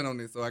study done on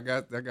this, so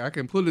I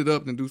can pull it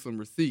up and do some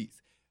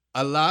receipts.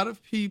 A lot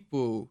of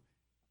people,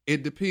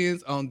 it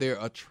depends on their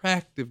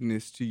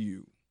attractiveness to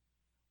you,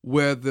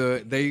 whether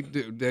they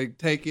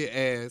take it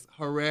as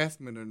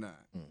harassment or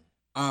not.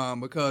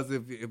 Because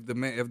if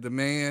the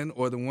man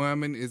or the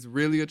woman is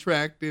really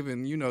attractive,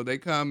 and you know they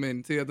come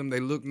and tell them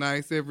they look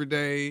nice every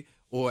day,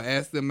 or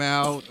ask them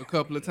out a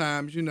couple of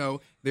times, you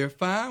know, they're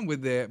fine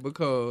with that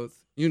because,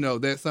 you know,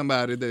 that's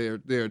somebody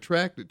they're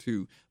attracted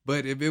to.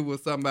 But if it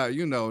was somebody,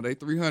 you know, they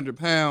 300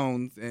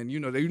 pounds and, you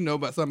know, they know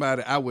about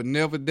somebody I would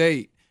never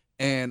date,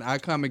 and I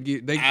come and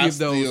give those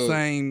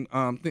same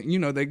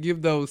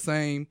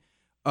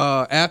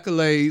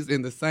accolades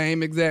in the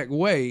same exact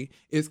way,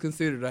 it's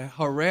considered a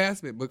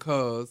harassment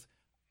because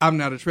I'm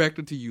not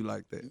attracted to you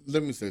like that.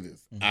 Let me say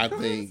this. I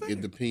think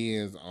it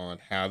depends on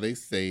how they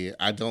say it.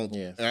 I don't.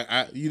 Yes.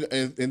 You know,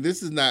 and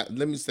this is not.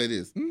 Let me say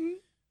this. Mm-hmm.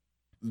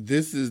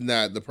 This is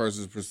not the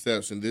person's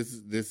perception. This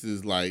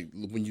is like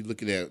when you're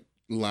looking at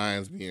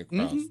lines being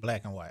crossed,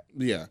 black and white.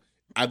 Yeah,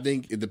 I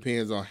think it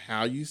depends on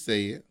how you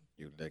say it.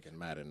 You're looking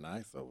mighty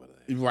nice over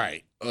there,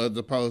 right? As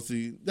opposed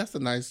to that's a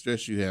nice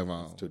dress you have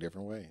on. It's two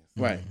different ways,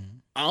 right? Mm-hmm.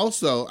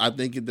 Also, I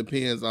think it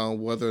depends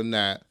on whether or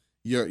not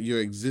your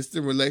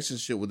existing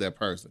relationship with that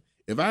person.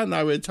 If I had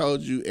already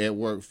told you at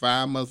work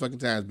 5 motherfucking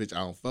times, bitch, I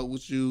don't fuck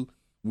with you,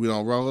 we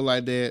don't roll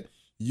like that,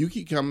 you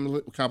keep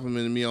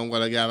complimenting me on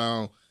what I got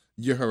on,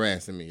 you're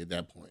harassing me at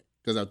that point.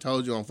 Because I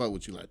told you I don't fuck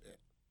with you like that.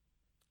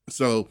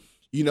 So,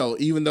 you know,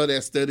 even though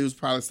that study was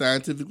probably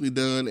scientifically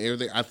done and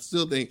everything, I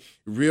still think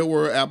real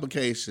world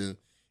application,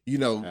 you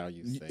know,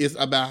 it's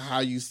about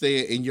how you say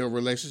it in your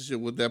relationship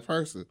with that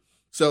person.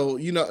 So,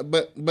 you know,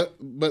 but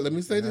let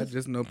me say this. I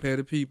just know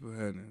petty people,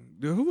 honey.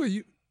 Who are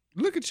you?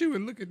 Look at you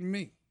and look at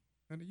me.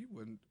 Honey, you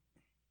wouldn't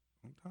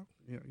on top.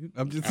 Yeah,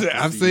 I'm just saying,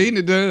 I've seen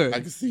it done. I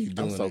can see you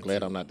doing I'm so it glad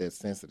too. I'm not that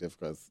sensitive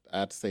because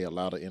I'd say a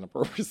lot of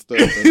inappropriate stuff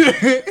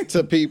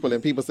to people,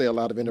 and people say a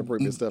lot of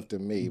inappropriate stuff to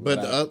me.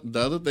 But the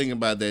other thing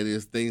about that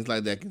is things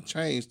like that can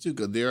change too,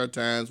 because there are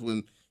times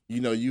when, you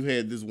know, you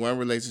had this one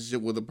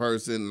relationship with a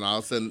person and all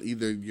of a sudden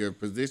either your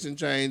position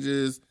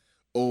changes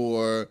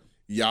or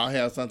y'all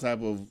have some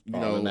type of,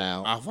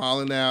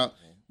 falling out.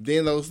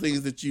 Then those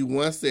things that you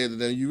once said to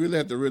them, you really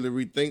have to really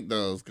rethink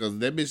those, because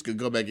that bitch could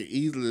go back and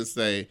easily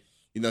say,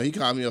 you know, he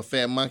called me a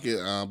fat monkey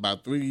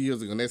about 3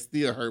 years ago, and that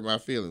still hurt my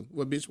feelings.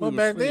 Well, bitch,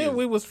 back then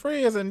we was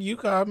friends, and you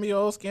called me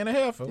old skinny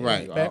heifer.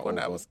 Right. Back when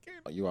I was skinny.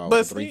 You all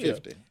but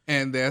 350.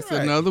 And that's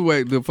another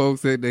way the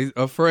folks said they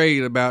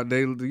afraid about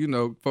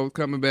folks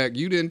coming back.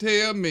 You didn't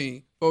tell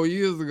me 4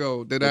 years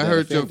ago that I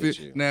hurt your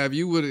feelings. Now, if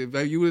you would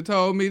have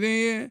told me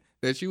then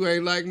that you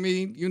ain't like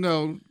me, you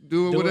know,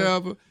 doing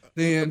whatever.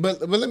 Then,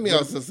 but let me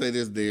also say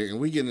this, there, and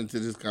we get into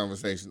this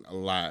conversation a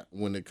lot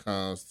when it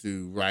comes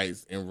to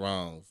rights and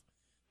wrongs.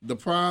 The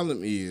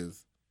problem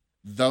is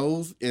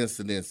those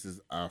incidences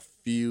are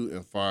few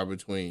and far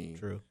between.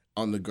 True.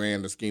 On the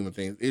grander scheme of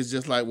things. It's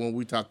just like when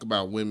we talk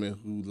about women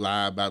who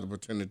lie about the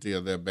paternity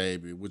of their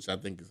baby, which I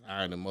think is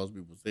higher than most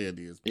people say it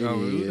is. But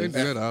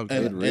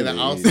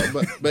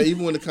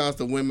even when it comes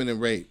to women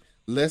and rape,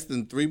 less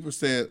than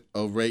 3%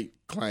 of rape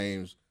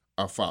claims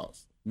are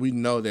false. We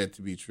know that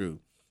to be true.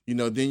 You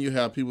know, then you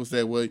have people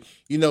say, well,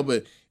 you know,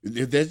 but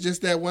if that's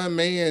just that one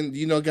man,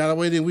 you know, got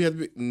away, then we have to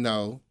be.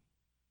 No.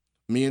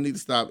 Men need to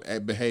stop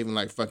behaving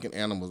like fucking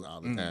animals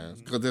all the time,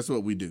 because that's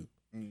what we do.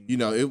 You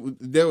know,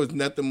 there was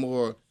nothing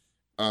more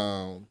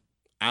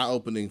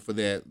eye-opening for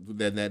that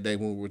day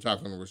when we were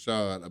talking to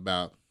Rashad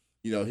about,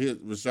 you know,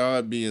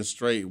 Rashad being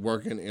straight,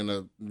 working in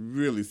a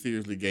really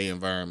seriously gay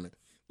environment.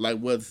 Like,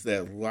 what's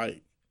that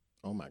like?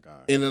 Oh my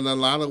God! And in a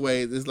lot of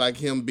ways, it's like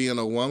him being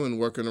a woman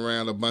working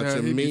around a bunch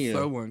of men. He's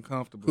so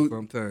uncomfortable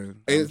sometimes.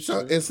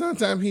 And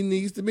sometimes he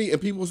needs to be.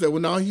 And people say, "Well,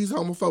 no, he's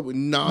homophobic."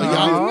 No,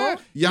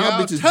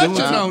 y'all bitches touching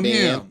doing on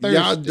him.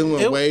 Y'all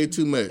doing way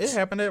too much. It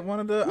happened at one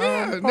of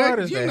the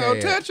parties. You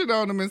know, touching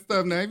on him and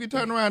stuff. Now, if you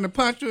turn around and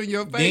punch you in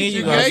your face, then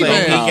you gonna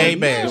say he gay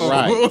bash.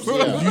 Right?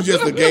 Yeah. You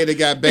just a gay that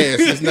got bashed.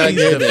 It's not he's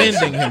gay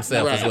defending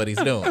himself is what he's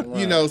doing. Right.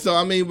 You know, so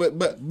I mean, but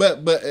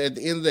at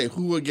the end of the day,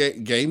 who are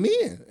gay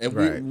men?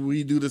 And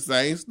we do the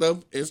same stuff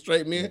as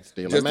straight men.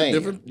 Still a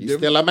man. You're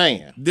still a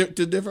man.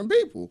 To different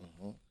people.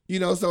 You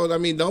know, so I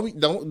mean,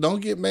 don't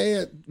get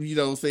mad. You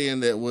know,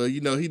 saying that. Well,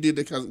 you know, he did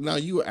it because no,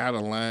 you were out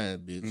of line,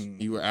 bitch.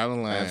 You were out of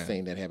line. I've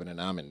seen that happen in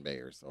Almond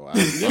Bear, so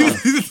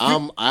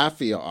I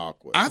feel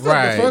awkward. I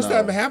felt the first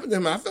time it happened to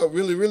him, I felt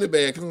really, really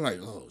bad because I'm like,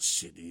 oh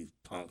shit, these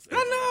punks.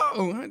 I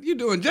know you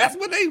doing just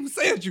what they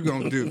said you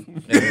gonna do.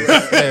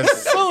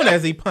 As soon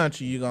as he punch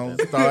you, gonna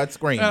start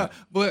screaming.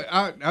 But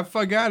I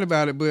forgot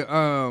about it. But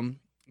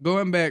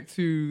going back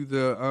to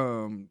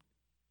the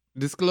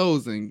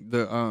disclosing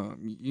the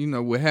you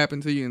know what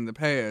happened to you in the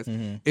past,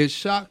 it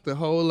shocked a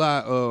whole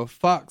lot of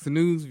Fox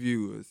News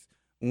viewers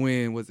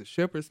when was it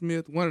Shepard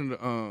Smith, one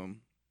of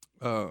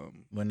the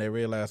when they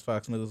realized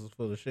Fox News was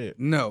full of shit.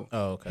 No.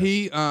 Oh, okay.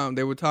 He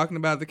they were talking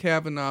about the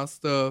Kavanaugh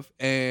stuff,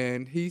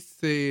 and he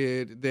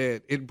said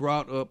that it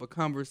brought up a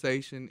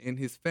conversation in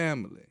his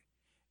family.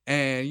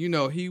 And you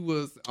know, he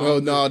was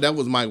that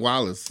was Mike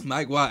Wallace.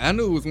 Mike Wallace. I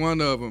knew it was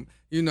one of them.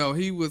 You know,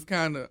 he was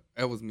kind of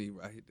that was me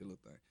right here, the little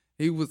thing.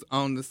 He was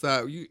on the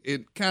side,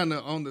 it kind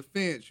of on the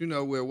fence, you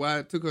know, why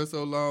it took her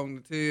so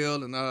long to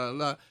tell and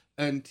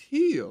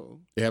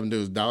until It happened to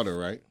his daughter,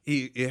 right?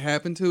 It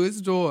happened to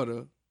his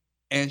daughter,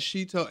 and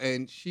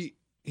he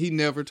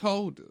never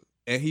told her,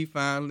 and he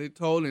finally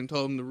told him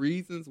the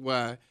reasons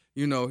why,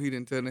 you know, he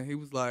didn't tell her. He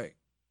was like,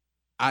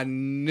 I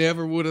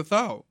never would have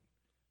thought.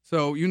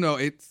 So, you know,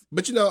 it's...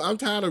 But, you know, I'm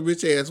tired of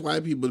rich-ass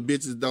white people.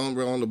 Bitches don't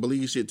want to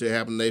believe shit till it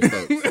happen to their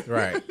folks.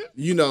 Right.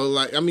 You know,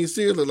 like, I mean,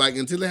 seriously, like,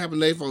 until it happen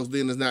to their folks,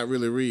 then it's not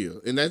really real.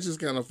 And that's just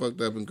kind of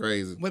fucked up and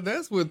crazy. But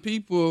that's with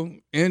people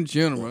in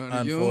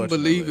general. You don't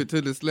believe it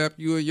till they slap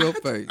you in your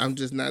face. I'm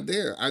just not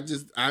there.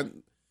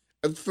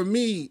 For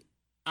me,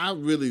 I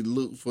really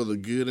look for the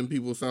good in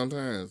people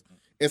sometimes.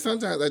 And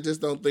sometimes I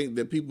just don't think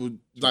that people,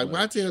 like,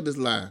 why tell this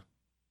lie?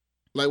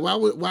 Like, why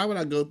would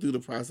I go through the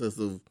process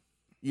of,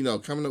 you know,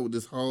 coming up with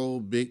this whole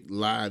big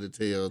lie to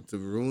tell to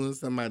ruin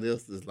somebody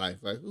else's life?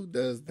 Like, who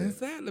does that? And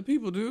sadly,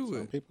 people do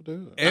Some it. people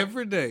do it.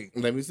 Every day.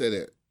 Let me say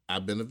that.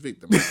 I've been a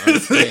victim. I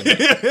understand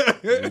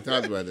that. We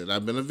talked about it.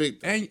 I've been a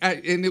victim.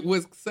 And it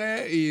was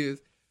sad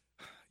is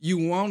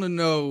you want to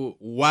know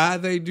why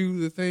they do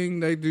the thing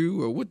they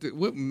do or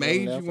what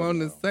made you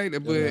want to say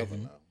that.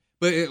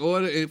 But in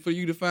order for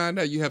you to find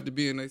out, you have to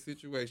be in a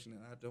situation.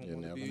 And I don't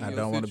want to be in your situation. I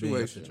don't want to be in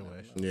a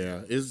situation.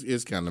 Yeah,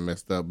 it's kind of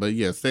messed up. But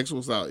yeah, sexual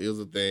assault is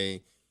a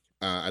thing.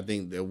 I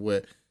think that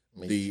what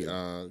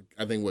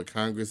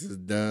Congress has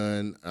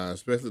done,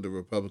 especially the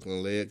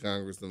Republican-led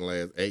Congress in the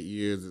last 8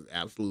 years, is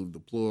absolutely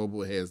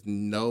deplorable. It has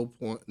no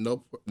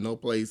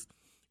place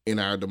in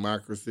our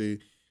democracy.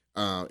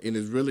 And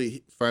it's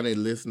really funny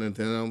listening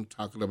to them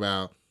talking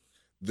about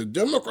the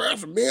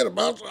Democrats are being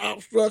about the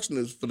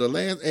obstructionists. For the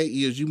last 8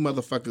 years, you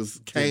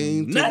motherfuckers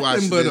came to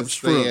Washington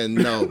saying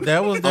no.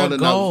 That was their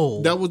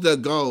goal. That was their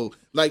goal.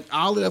 Like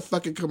all of their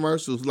fucking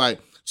commercials,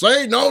 like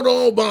say no to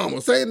Obama,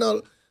 say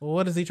no. Well,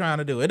 what is he trying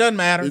to do? It doesn't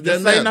matter.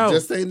 Just say no.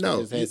 Just say no.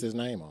 It just has his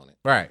name on it.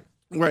 Right.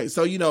 Right.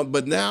 So, you know,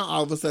 but now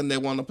all of a sudden they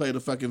want to play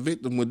the fucking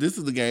victim when this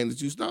is the game that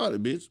you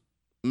started, bitch.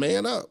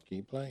 Man up.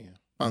 Keep playing.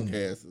 Punk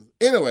asses.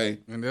 Anyway.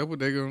 And that's what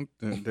they don't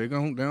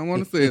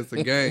want to say it's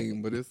a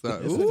game, but it's like,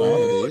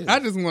 I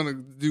just want to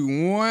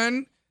do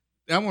one.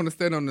 I want to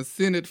stand on the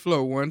Senate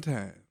floor one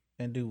time.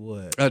 And do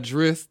what?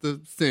 Address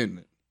the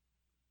Senate.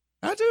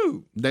 I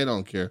do. They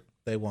don't care.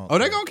 They won't. Oh,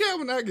 they going to care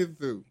when I get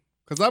through.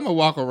 Because I'm going to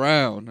walk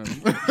around.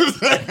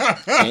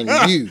 And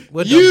you.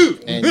 You.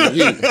 And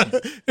you.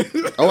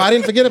 Oh, I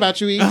didn't forget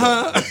about you either.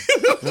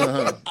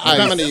 I'm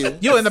coming to you.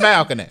 You in the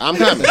balcony. I'm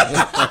coming.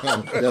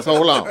 Just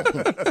hold on.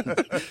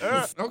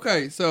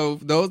 Okay, so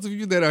those of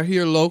you that are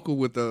here local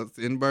with us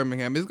in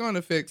Birmingham, it's going to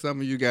affect some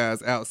of you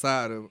guys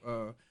outside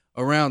of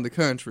around the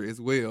country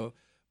as well.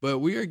 But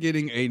we are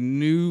getting a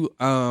new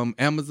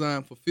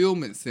Amazon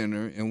fulfillment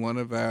center in one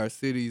of our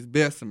cities,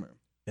 Bessemer.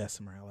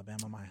 Bessemer,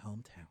 Alabama, my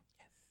hometown.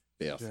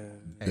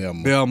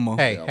 Belma.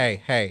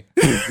 Hey.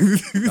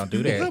 Don't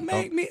do that.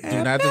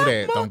 Do not do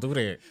that. Don't do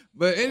that.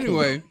 But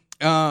anyway,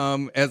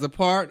 as a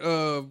part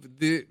of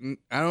the,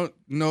 I don't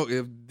know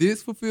if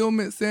this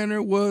fulfillment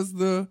center was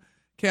the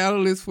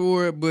catalyst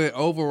for it, but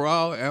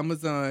overall,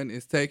 Amazon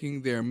is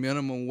taking their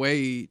minimum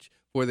wage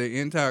for their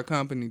entire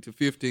company to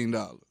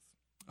 $15.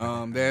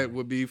 That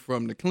would be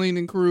from the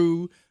cleaning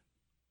crew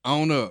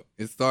on up.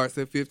 It starts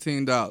at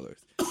 $15.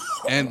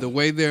 And the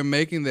way they're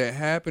making that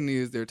happen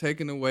is they're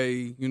taking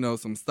away, you know,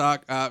 some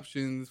stock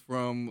options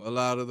from a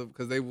lot of them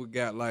because they would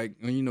got like,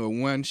 you know,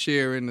 one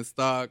share in the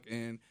stock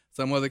and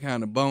some other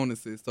kind of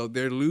bonuses. So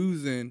they're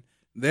losing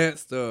that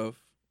stuff.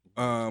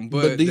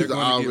 But these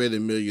are already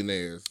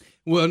millionaires.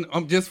 Well,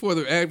 just for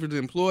the average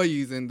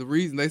employees, and the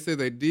reason they said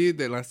they did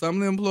that, like some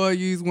of the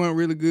employees weren't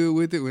really good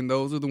with it, when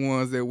those are the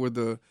ones that were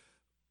the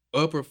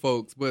upper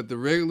folks, but the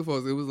regular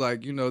folks, it was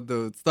like, you know,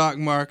 the stock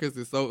markets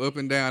is so up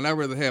and down. I'd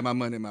rather have my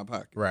money in my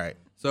pocket. Right.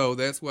 So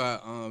that's why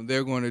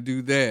they're going to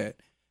do that.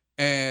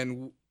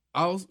 And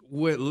also,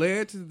 what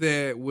led to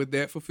that, with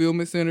that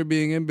fulfillment center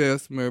being in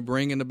Bessemer,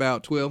 bringing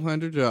about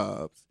 1,200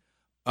 jobs.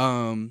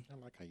 I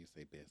like how you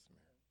say Bessemer.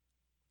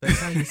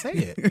 That's how you say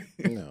it.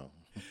 No.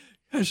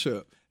 Hush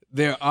up.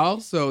 There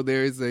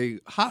is a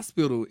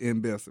hospital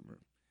in Bessemer.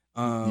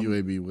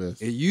 UAB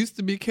West. It used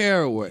to be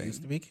Caraway. It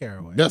used to be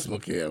Caraway. Decimal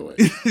Caraway.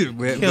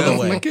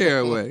 Decimal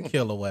Caraway.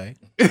 Killaway.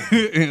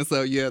 And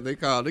so they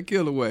called it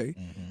Killaway.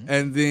 Mm-hmm.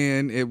 And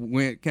then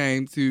it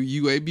came to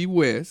UAB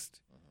West.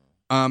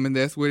 And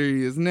that's what it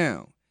is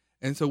now.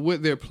 And so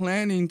what they're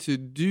planning to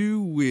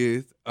do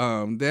with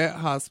that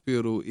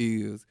hospital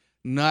is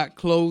not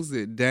close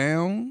it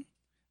down,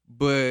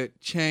 but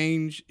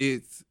change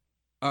its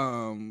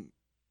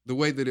the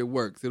way that it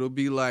works. It'll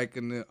be like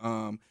an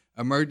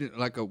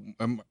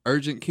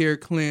urgent care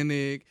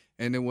clinic,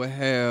 and it will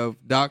have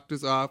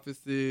doctors'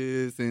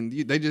 offices, and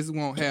they just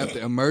won't have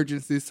the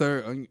emergency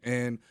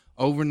and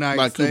overnight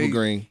like stay. Cooper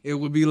Green. It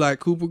would be like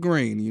Cooper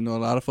Green. You know, a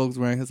lot of folks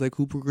around here say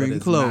Cooper Green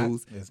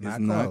closed. It's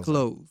not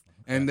closed.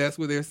 Okay. And that's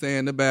what they're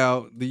saying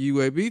about the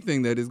UAB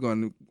thing, that is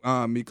going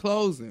to be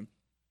closing.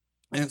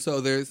 And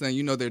so they're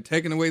saying, they're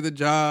taking away the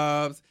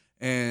jobs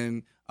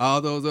and all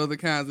those other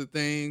kinds of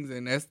things,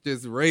 and that's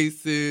just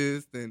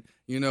racist. And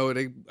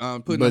they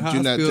putting the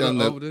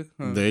hospital over there.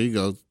 There you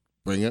go.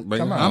 Bring it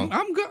home.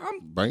 I'm good.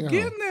 I'm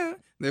getting there.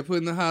 They're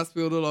putting the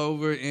hospital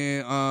over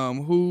in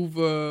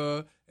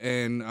Hoover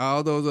and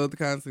all those other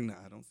kinds of things. No,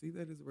 I don't see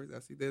that as racist. I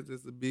see that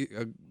as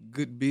a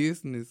good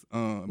business.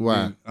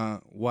 Why?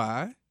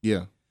 Why?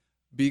 Yeah.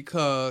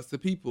 Because the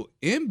people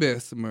in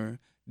Bessemer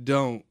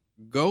don't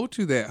go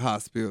to that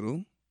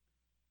hospital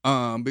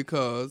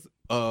because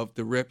of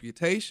the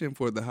reputation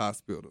for the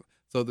hospital.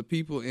 So the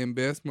people in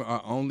Bessemer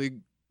are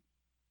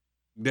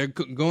they're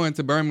going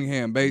to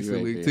Birmingham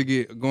basically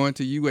UAB. going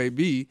to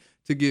UAB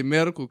to get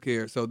medical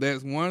care. So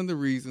that's one of the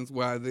reasons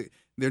why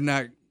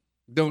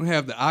don't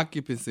have the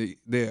occupancy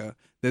there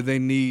that they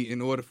need in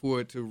order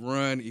for it to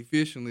run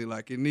efficiently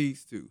like it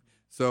needs to.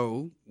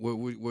 So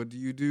what do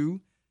you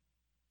do?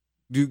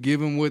 Give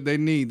them what they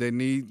need. They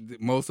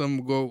need, most of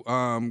them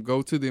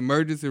go to the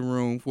emergency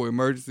room for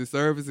emergency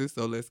services.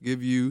 So let's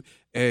give you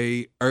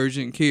a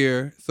urgent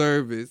care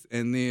service,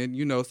 and then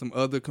some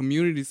other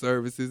community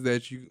services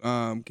that you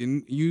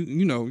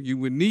you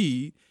would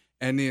need.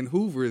 And then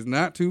Hoover is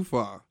not too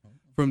far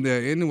from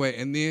there anyway.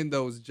 And then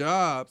the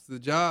jobs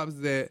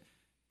that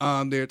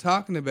they're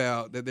talking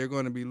about that they're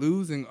going to be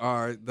losing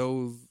are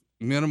those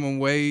minimum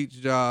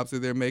wage jobs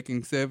that they're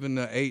making $7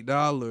 to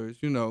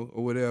 $8,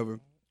 or whatever.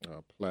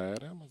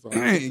 Applied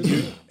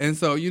Amazon. And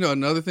so,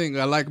 another thing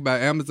I like about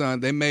Amazon,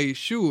 they made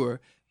sure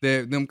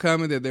that them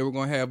coming that they were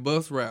going to have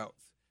bus routes.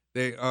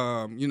 They,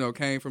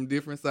 came from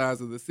different sides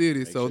of the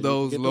city, so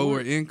those lower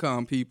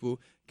income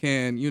people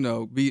can,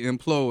 be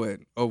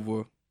employed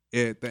over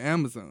at the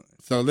Amazon.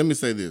 So let me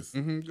say this.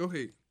 Mm-hmm. Go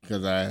ahead.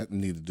 Because I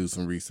need to do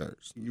some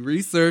research.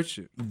 Research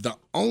it. The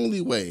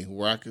only way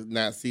where I could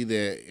not see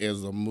that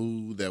as a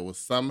move that was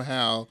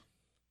somehow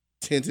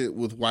tinted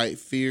with white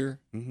fear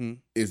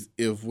is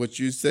if what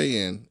you're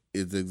saying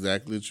is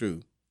exactly true.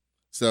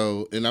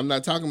 So, and I'm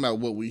not talking about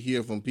what we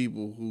hear from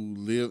people who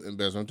live in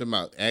Bessemer. I'm talking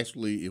about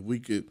actually if we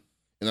could,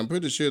 and I'm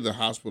pretty sure the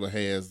hospital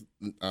has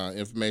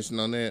information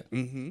on that.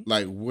 Mm-hmm.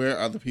 Like, where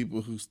are the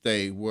people who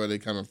stay? Where are they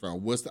coming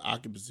from? What's the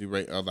occupancy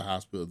rate of the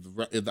hospital?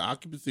 If the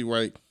occupancy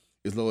rate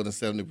is lower than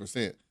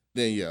 70%,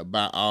 then yeah,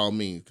 by all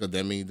means, because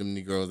that means them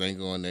Negroes ain't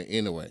going there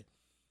anyway.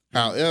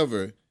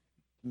 However,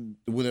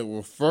 when it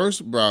was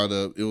first brought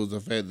up, it was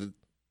the fact that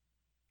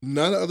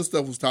none of the other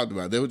stuff was talked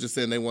about. They were just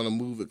saying they want to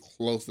move it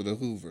closer to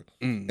Hoover.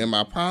 And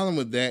my problem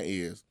with that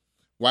is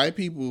white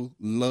people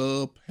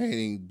love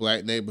painting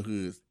black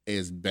neighborhoods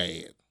as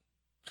bad.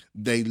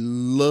 They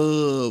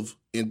love.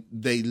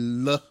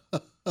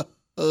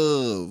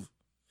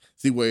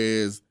 See,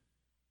 whereas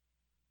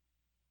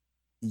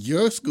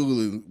your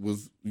schooling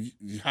was,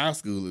 high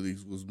school at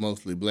least, was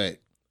mostly black.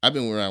 I've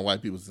been around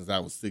white people since I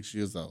was 6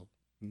 years old.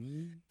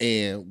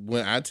 And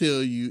when I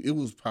tell you, it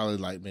was probably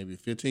like maybe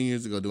 15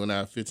 years ago during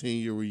our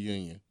 15-year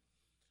reunion,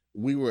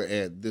 we were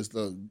at there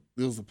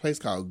was a place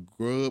called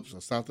Grubs or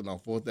something on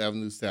 4th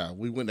Avenue South.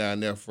 We went down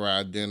there for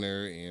our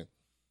dinner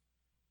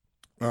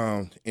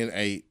and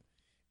ate.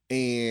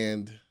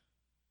 And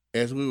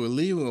as we were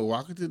leaving, we were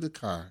walking to the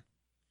car,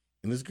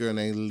 and this girl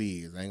named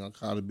Liz, I ain't gonna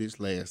call the bitch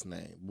last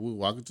name, but we were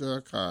walking to her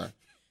car,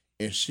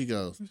 and she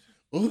goes,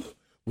 "Oh,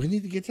 we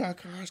need to get to our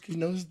cars because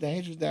it's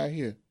dangerous down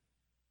here."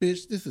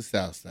 Bitch, this is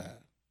Southside.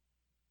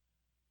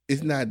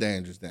 It's not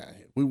dangerous down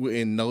here. We were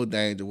in no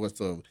danger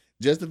whatsoever.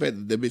 Just the fact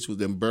that the bitch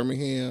was in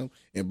Birmingham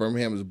and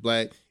Birmingham is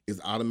black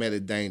is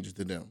automatic danger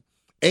to them.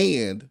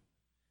 And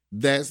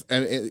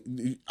I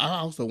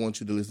also want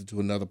you to listen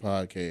to another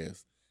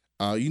podcast.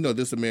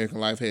 This American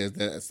Life has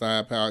that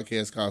side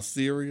podcast called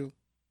Serial.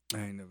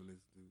 I ain't never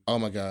listened to it. Oh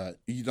my God.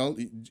 If you don't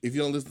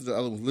listen to the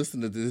other ones, listen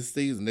to this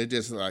season. They're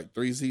just like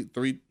three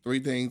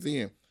things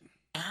in.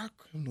 Our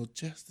criminal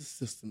justice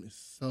system is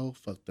so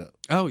fucked up.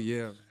 Oh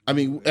yeah. I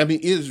mean,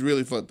 it is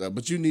really fucked up.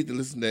 But you need to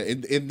listen to that,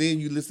 and then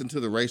you listen to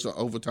the racial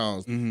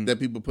overtones that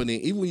people put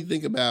in. Even when you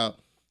think about,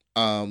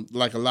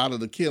 like a lot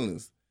of the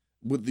killings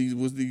with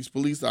these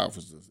police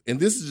officers, and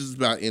this is just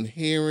about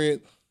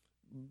inherent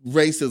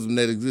racism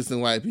that exists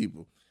in white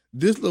people.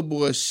 This little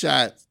boy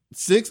shot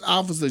 6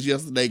 officers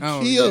yesterday,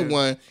 killed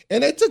one,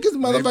 and they took his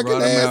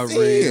motherfucking ass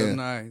in.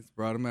 Nice.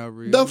 Brought him out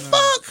real the nice.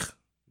 fuck.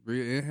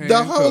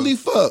 The holy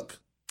fuck.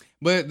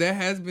 But there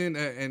has been,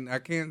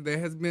 there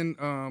has been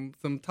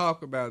some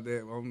talk about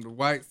that on the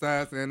white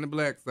side and the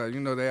black side. You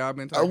know, they all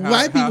been talking.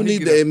 White people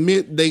need to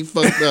admit they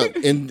fucked up,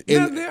 and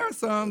now, there are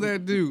some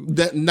that do.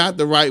 That not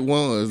the right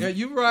ones. Yeah,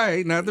 you're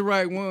right, not the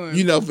right ones.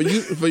 You know, for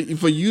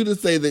you to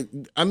say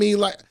that. I mean,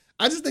 like,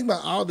 I just think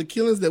about all the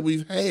killings that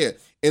we've had,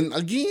 and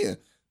again,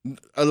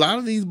 a lot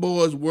of these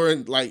boys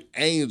weren't like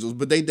angels,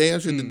 but they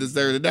damn sure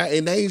deserved to die,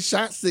 and they ain't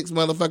shot 6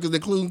 motherfuckers,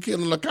 including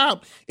killing a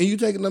cop, and you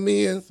taking them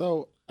in.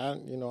 So.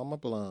 I'm a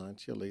blonde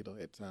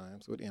cheerleader at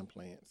times with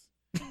implants.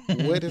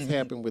 What has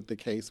happened with the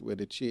case where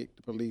the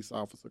police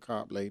officer,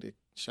 cop lady,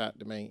 shot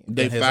the man?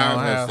 They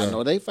fired her.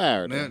 No, they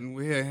fired her.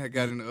 We had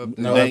got an update.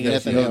 No,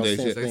 nothing else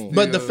since then.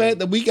 But the fact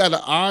that we got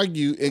to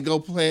argue and go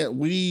plant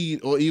weed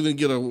or even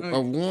get a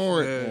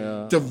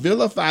warrant to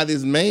vilify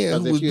this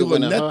man who was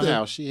doing nothing. Her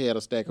house, she had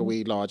a stack of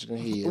weed larger than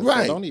his.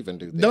 Right. So don't even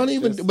do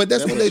that. But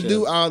that's what they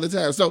do all the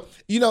time. So,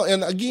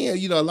 and again,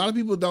 a lot of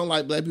people don't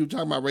like black people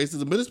talking about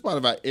racism, but it's part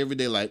of our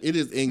everyday life. It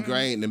is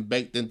ingrained and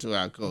baked into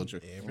our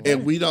culture.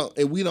 And we don't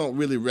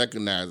really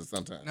recognize it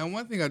sometimes. Now,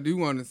 one thing I do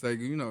want to say,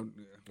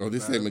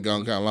 this segment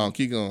going kind of long.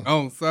 Keep going.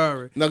 Oh,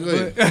 sorry. No, go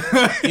ahead.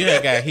 You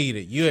got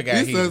heated.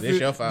 It's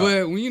your fault.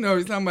 But when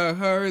you're talking about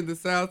her in the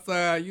South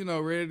Side,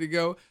 ready to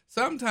go.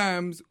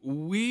 Sometimes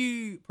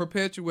we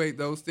perpetuate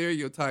those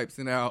stereotypes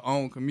in our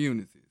own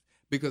communities.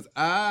 Because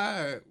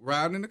I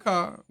ride in the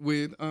car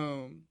with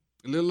a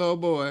little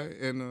old boy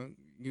and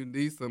you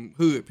need some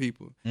hood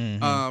people.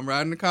 Mm-hmm.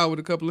 Riding in the car with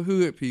a couple of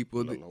hood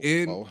people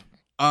in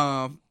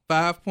 5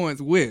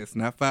 points west,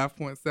 not 5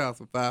 points south,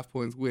 but 5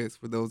 points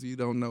west. For those of you who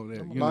don't know that,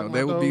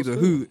 that would be the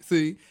hood.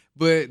 See,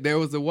 but there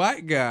was a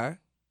white guy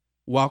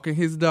walking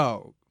his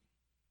dog,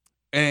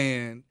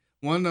 and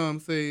one of them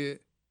said,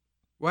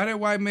 "Why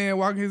that white man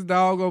walking his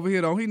dog over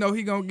here? Don't he know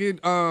he gonna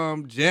get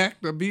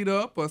jacked or beat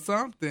up or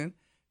something?"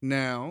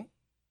 Now,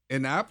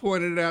 and I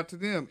pointed it out to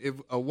them. If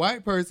a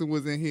white person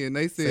was in here and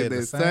they said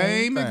the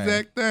same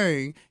exact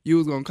thing, you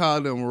was gonna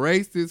call them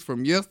racist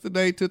from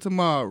yesterday to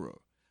tomorrow.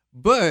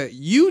 But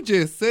you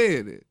just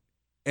said it.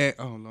 And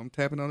I'm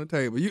tapping on the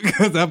table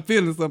because I'm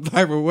feeling some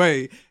type of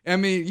way. I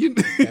mean,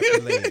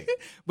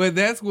 but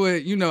that's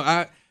what,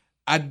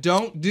 I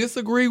don't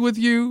disagree with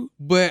you,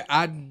 but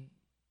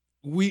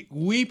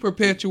we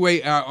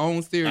perpetuate our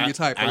own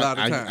stereotype a lot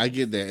of times. I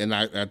get that, and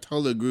I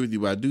totally agree with you,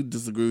 but I do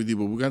disagree with you.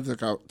 But we're going to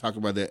talk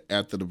about that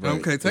after the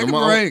break. Okay, take a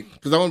break.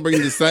 Because I want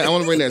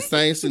to bring that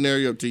same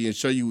scenario up to you and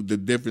show you the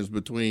difference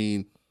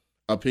between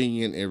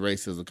opinion and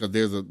racism. Because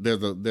there's a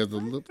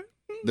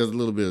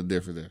little bit of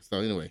difference there. So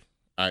anyway,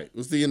 all right,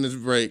 we'll see you in this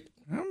break.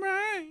 All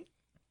right.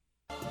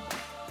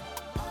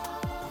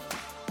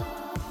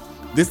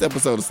 This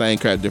episode of Same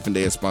Crap Different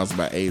Day is sponsored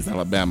by AIDS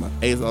Alabama.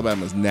 AIDS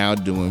Alabama is now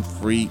doing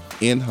free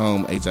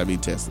in-home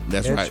HIV testing.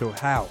 That's right. At your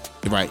house.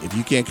 Right. If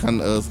you can't come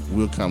to us,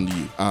 we'll come to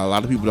you. A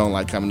lot of people don't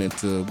like coming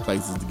into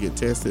places to get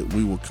tested.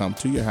 We will come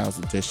to your house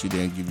and test you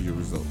there and give you your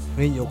results.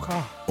 In your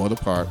car. Or the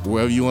park.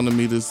 Wherever you want to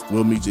meet us,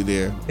 we'll meet you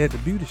there. At the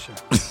beauty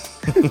shop.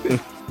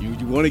 You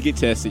want to get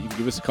tested, you can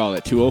give us a call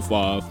at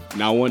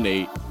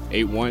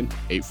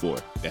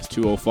 205-918-8184. That's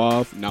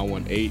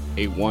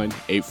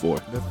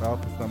 205-918-8184. That's all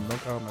for something.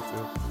 Don't call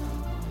myself.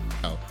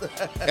 All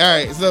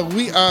right, so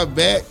we are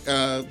back.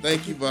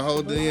 Thank you for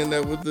holding in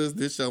there with us.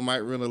 This show might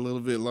run a little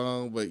bit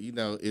long, but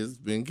it's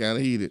been kind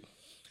of heated.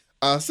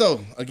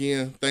 So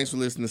again, thanks for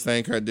listening to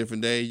Same Crap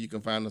Different Day. You can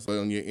find us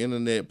on your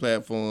internet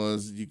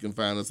platforms. You can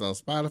find us on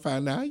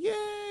Spotify now.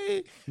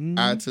 Yay!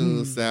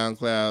 iTunes,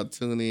 SoundCloud,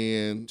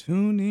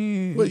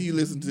 TuneIn. What do you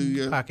listen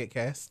to? Pocket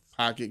Cast.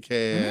 Pocket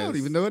Cast. I don't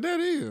even know what that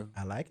is.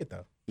 I like it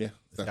though. Yeah,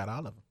 it's got all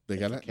of them. They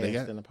got it. They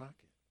got in the pocket.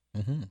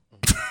 Mm-hmm.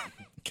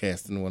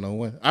 Casting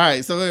 101. All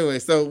right. So anyway,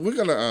 we're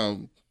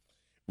gonna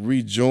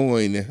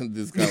rejoin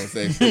this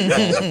conversation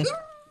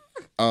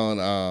on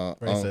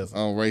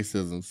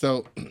racism.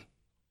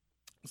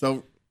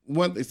 So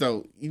one thing.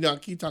 So I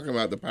keep talking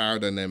about the power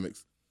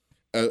dynamics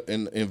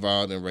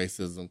involved in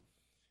racism.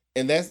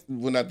 And that's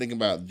when I think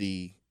about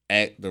the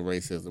act of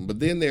racism.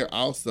 But then there are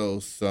also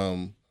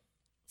some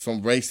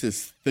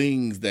racist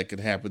things that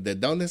could happen that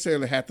don't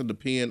necessarily have to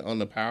depend on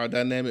the power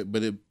dynamic,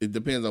 but it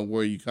depends on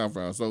where you come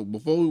from. So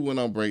before we went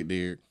on break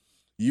there,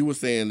 you were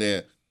saying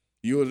that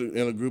you were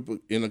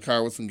in a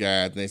car with some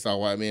guys and they saw a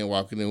white man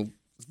walking in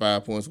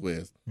 5 points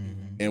west.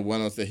 Mm-hmm. And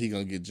one of them said he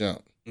gonna get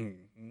jumped.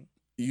 Mm-hmm.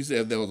 You said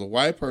if there was a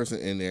white person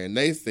in there and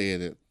they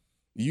said it,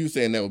 you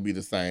saying that would be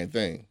the same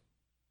thing.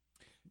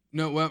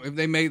 No, well, if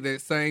they made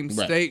that same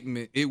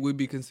statement, it would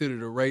be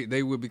considered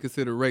they would be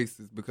considered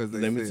racist because they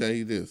Let me tell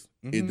you this.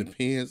 Mm-hmm. It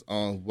depends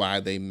on why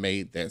they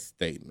made that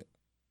statement.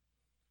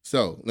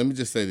 So, let me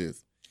just say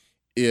this.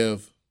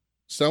 If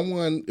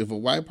a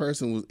white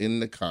person was in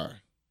the car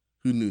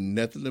who knew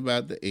nothing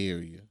about the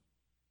area,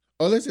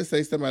 or let's just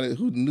say somebody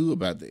who knew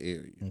about the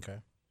area, okay,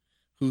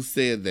 who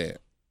said that,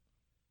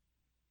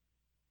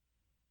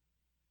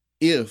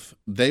 if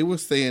they were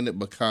saying it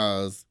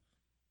because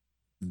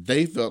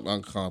they felt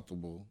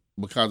uncomfortable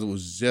because it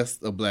was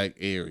just a black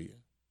area,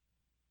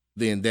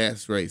 then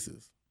that's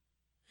racist.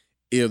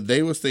 If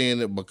they were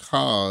saying it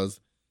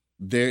because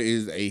there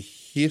is a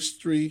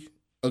history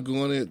of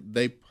going it.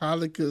 They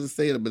probably could have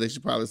said it, but they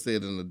should probably say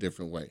it in a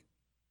different way.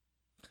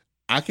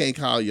 I can't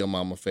call your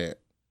mama fat.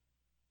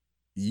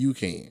 You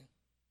can.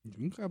 You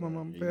can call my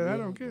mama fat. I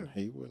don't care.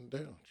 He wouldn't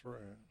dare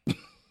try.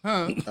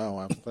 Huh?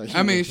 Oh,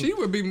 I mean, she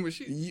would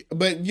be.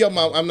 But your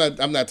mom, I'm not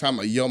talking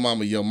about your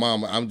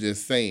mama. I'm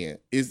just saying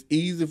it's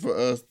easy for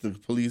us to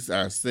police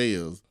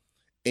ourselves,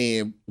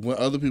 and when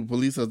other people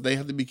police us, they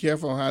have to be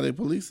careful on how they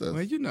police us.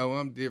 Well, you know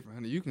I'm different,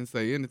 honey. You can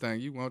say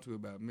anything you want to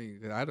about me.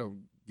 I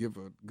don't give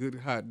a good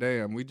hot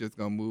damn. We just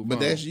gonna move on.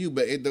 But that's you.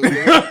 But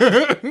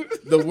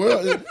the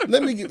world.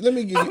 Let me give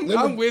you.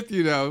 I'm with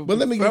you though. But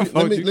let me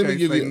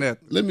give you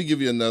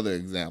nothing. another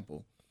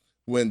example.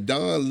 When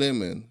Don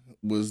Lemon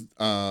was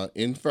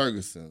in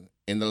Ferguson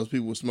and those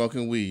people were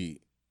smoking weed,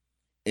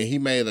 and he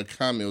made a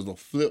comment. It was a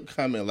flip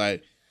comment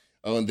like,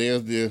 "Oh, and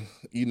there's the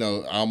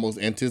almost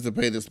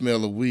anticipated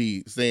smell of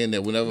weed," saying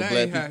that whenever that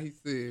black ain't how he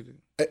said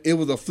it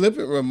was a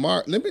flippant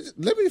remark. Let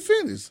me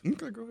finish.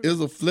 Okay, go ahead. It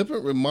was a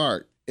flippant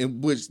remark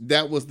in which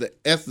that was the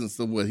essence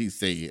of what he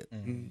said,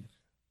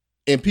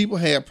 and people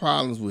had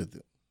problems with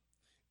it.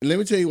 And let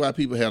me tell you why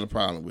people had a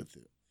problem with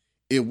it.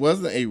 It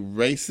wasn't a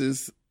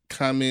racist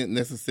comment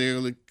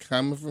necessarily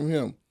coming from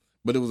him,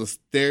 but it was a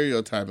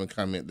stereotyping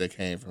comment that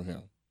came from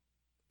him.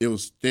 It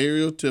was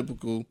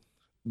stereotypical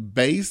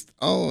based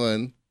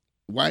on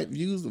white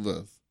views of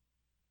us.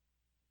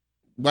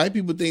 White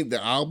people think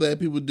that all black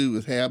people do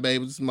is have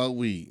babies and smoke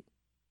weed.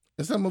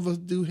 And some of us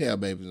do have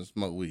babies and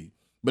smoke weed.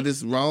 But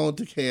it's wrong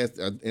to cast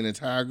an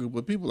entire group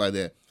of people like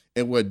that.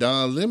 And where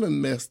Don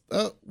Lemon messed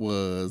up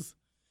was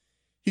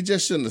he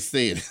just shouldn't have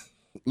said it.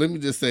 Let me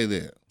just say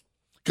that.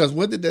 Because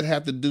what did that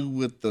have to do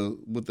with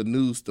the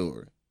news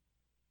story?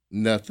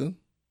 Nothing.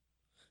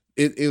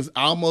 It was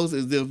almost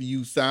as if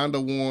you signed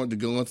a warrant to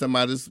go in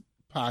somebody's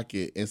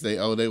pocket and say,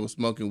 "Oh, they were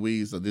smoking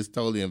weed," so this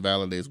totally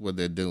invalidates what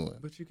they're doing.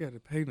 But you got to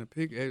paint a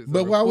picture.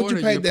 But why would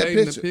you paint that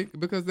picture?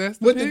 Because that's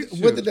the picture.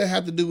 What did that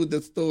have to do with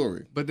the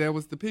story? But that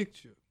was the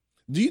picture.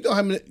 Do you know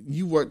how many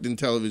you worked in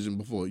television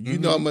before? You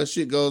know how much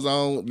shit goes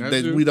on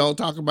that we don't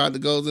talk about that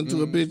goes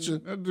into a picture?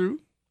 I do.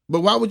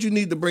 But why would you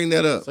need to bring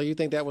that up? So you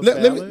think that was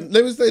valid?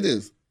 Let me say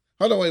this.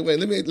 Hold on, wait.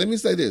 Let me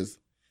say this.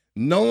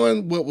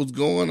 Knowing what was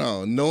going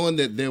on, knowing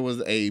that there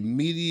was a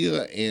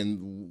media and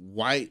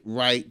white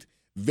right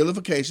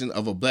vilification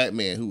of a black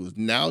man who is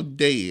now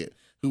dead,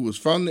 who was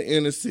from the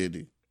inner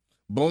city,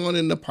 born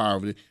into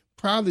poverty,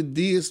 probably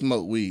did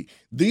smoke weed.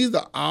 These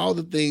are all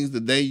the things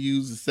that they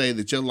use to say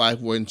that your life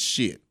wasn't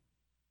shit.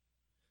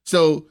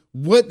 So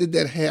what did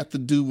that have to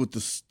do with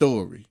the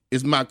story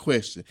is my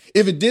question.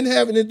 If it didn't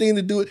have anything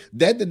to do with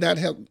that, did not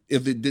help.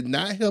 If it did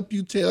not help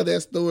you tell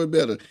that story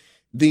better,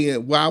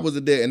 then why was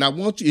it there? And I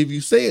want you, if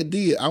you say it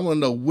did, I want to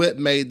know what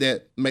make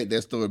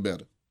that story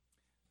better.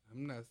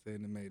 I'm not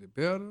saying it made it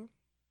better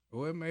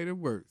or it made it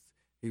worse.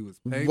 He was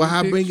painting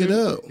why the bring picture. it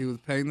up? He was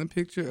painting the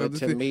picture But of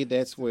the to me,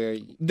 that's where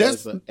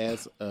as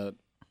a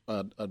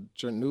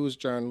news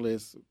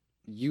journalist,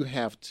 you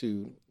have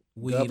to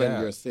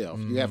govern yourself.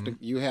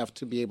 You have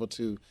to be able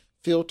to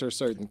filter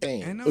certain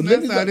things. And on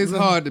that side, it's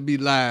hard to be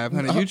live,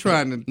 honey. You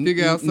trying to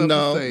figure out something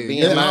to say.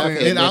 Being live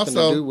has nothing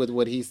to do with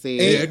what he said.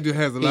 It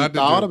has a lot to do.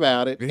 He thought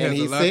about it, and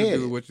he said it. It has a lot to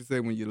do with what you say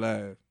when you're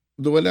live.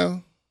 Do it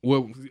now?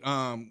 Well,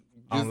 on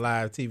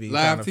live TV,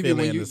 live trying to TV fill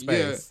when in you, the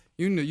space.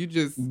 Yeah, you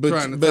just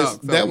trying to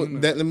talk.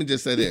 That let me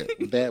just say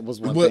that. That was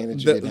one thing that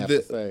you didn't have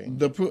to say.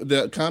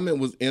 The comment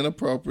was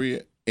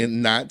inappropriate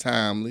and not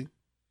timely.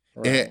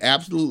 Right. It had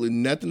absolutely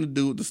nothing to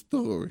do with the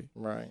story.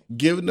 Right.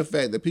 Given the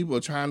fact that people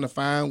are trying to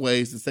find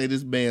ways to say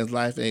this man's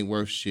life ain't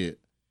worth shit,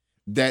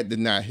 that did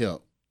not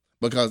help.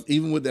 Because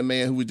even with that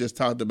man who we just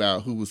talked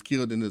about, who was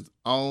killed in his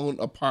own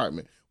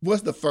apartment,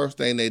 what's the first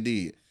thing they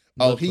did?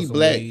 Oh, he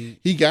black. Weed.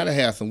 He got to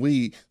have some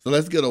weed. So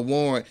let's get a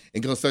warrant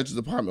and go search his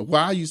apartment.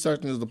 Why are you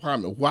searching his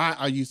apartment? Why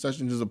are you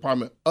searching his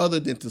apartment other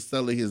than to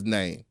sully his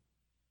name?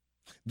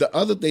 The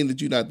other thing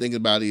that you're not thinking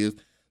about is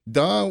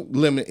Don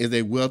Lemon is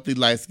a wealthy,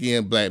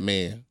 light-skinned black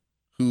man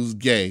who's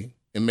gay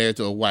and married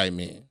to a white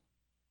man.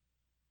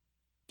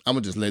 I'm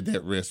going to just let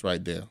that rest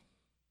right there.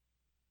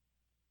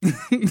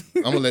 I'm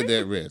going to let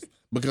that rest.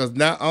 Because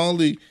not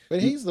only...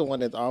 But he's the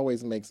one that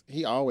always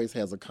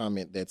has a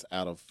comment that's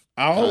out of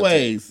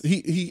always.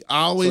 Context. He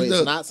always does. So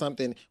it's not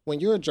something...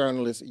 When you're a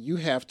journalist, you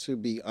have to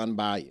be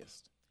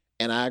unbiased.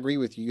 And I agree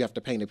with you. You have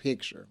to paint a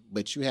picture.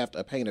 But you have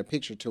to paint a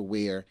picture to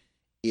where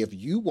if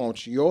you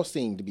want your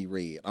scene to be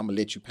red, I'm going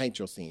to let you paint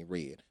your scene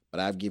red. But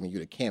I've given you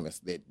the canvas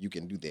that you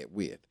can do that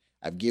with.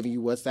 I've given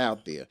you what's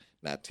out there.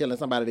 Now, telling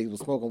somebody they was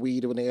smoking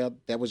weed over there,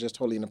 that was just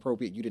totally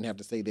inappropriate. You didn't have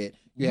to say that.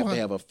 You have to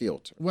have a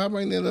filter. Why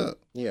bring that up?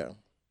 Yeah.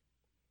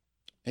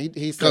 He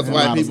because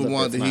white people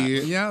want to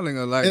hear. Y'all ain't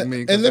gonna like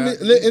me. And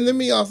let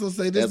me also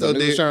say this though.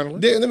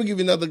 Let me give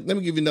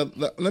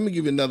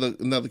you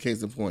another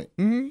case in point.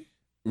 Mm-hmm.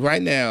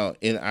 Right now,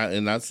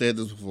 and I said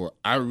this before,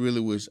 I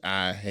really wish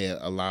I had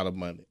a lot of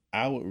money.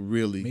 I would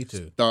really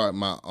start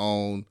my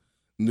own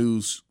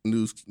news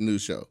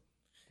show.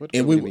 What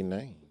would it be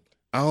named?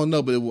 I don't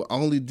know, but it will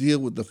only deal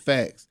with the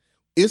facts.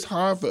 it's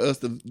hard for us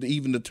to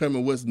even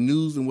determine what's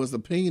news and what's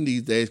opinion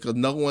these days because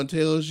no one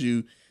tells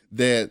you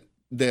that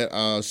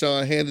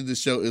Sean Hannity's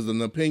show is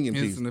an opinion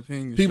piece. It's an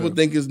opinion People show.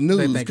 think it's news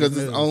think because it's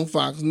it's news. on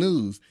Fox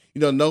News.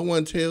 No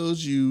one tells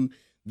you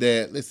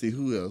that. Let's see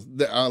who else.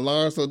 That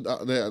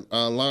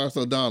Lawrence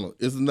O'Donnell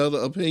is another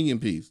opinion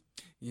piece.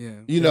 Yeah,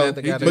 that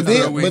the guy but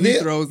that- then he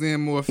throws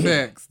in more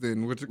facts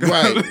than what you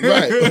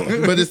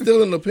right. But it's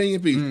still an opinion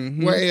piece.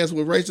 Mhm. Whereas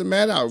with Rachel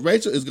Maddow,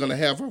 Rachel is gonna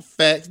have her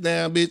facts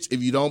down, bitch.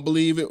 If you don't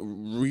believe it,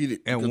 read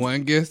it. and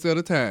one guest at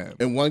a time.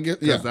 And one guess,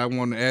 Because yeah. I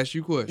want to ask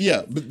you questions.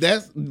 Yeah,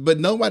 but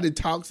nobody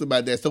talks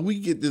about that. So we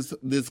get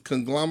this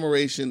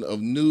conglomeration of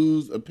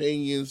news,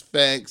 opinions,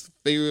 facts,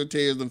 fairy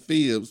tales, and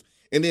fibs,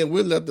 and then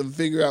we're left to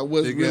figure out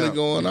what's really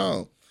going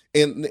on.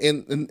 And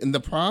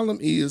the problem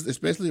is,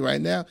 especially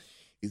right now,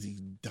 is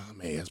these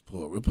dumbass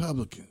poor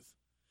Republicans.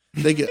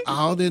 They get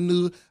all their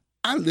news.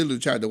 I literally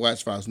tried to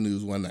watch Fox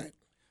News one night.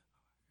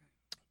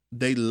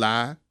 They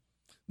lie,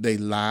 they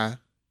lie,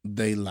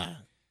 they lie.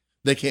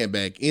 They can't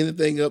back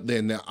anything up there,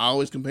 and they're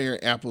always comparing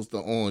apples to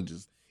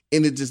oranges.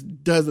 And it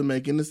just doesn't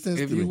make any sense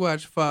If to you me.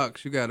 watch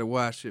Fox, you got to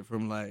watch it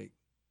from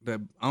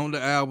on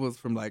the hours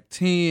from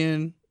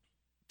 10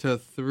 to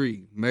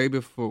 3, maybe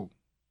 4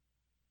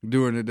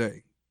 during the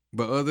day.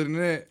 But other than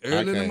that,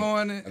 early in the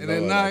morning and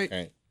at night,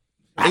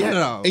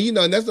 And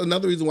and that's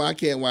another reason why I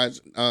can't watch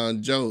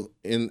Joe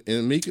and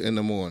Mika in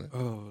the morning. Oh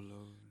Lord.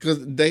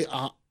 Because they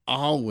are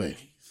always.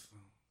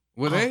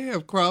 Well, they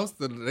have crossed.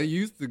 They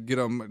used to get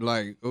them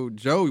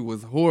Joey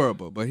was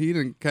horrible, but he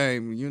didn't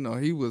came.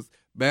 He was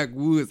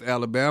backwoods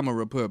Alabama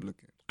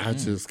Republican. I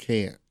just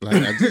can't.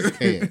 I just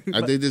can't.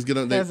 They just get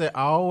on. Has it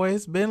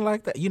always been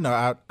like that?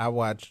 I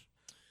watch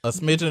a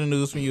smidge of the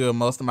news from you, and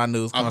most of my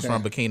news comes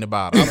from Bikini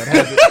Bottom. But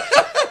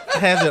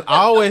has it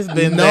always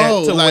been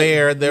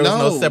where there was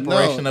no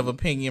separation of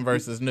opinion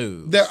versus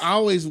news? There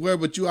always were,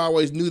 but you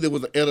always knew there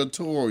was an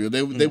editorial.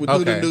 They would do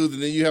the news,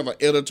 and then you have an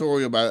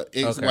editorial about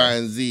X, Y,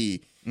 and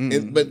Z.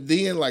 But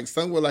then,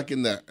 somewhere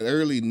in the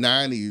early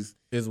 90s,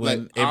 is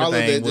when all of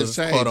that everything was just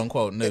changed. quote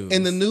unquote news.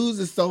 And the news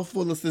is so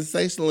full of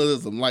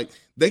sensationalism.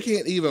 They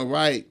can't even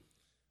write.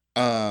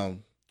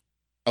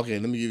 Okay,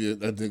 let me give you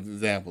an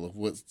example of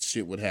what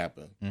shit would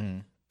happen.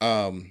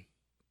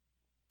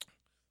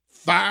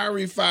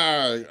 Fiery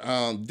fire,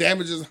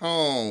 damages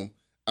home,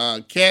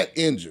 cat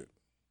injured.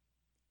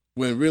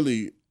 When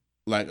really,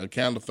 a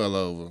candle fell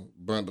over,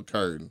 burnt the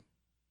curtain,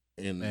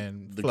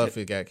 and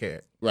Fluffy got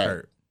cat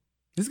hurt.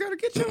 It's got to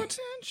get your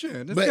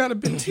attention. It's But- got to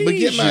be teased. But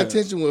get my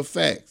attention with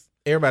facts.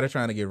 Everybody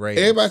trying to get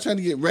ratings. Everybody trying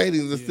to get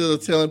ratings instead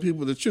of telling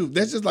people the truth.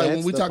 That's just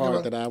when we the talk part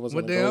about that I was.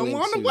 But gonna they go don't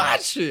want to into.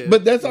 watch it.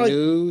 But that's like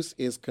News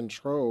is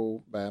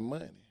controlled by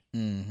money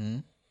Mm-hmm.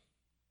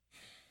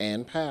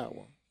 and power.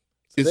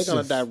 So It's they're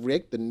going to just-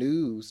 direct the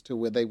news to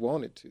where they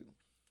want it to.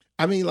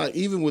 I mean,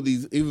 even with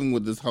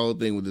this whole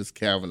thing with this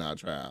Kavanaugh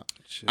trial,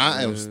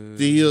 I am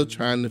still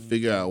trying to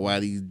figure out why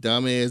these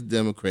dumbass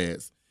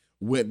Democrats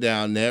went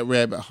down that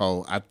rabbit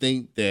hole. I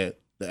think that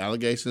the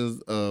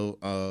allegations of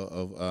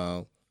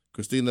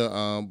Christina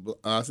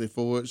Blasey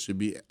Ford should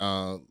be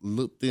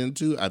looked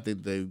into. I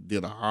think they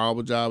did a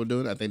horrible job of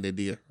doing it. I think they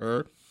did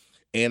her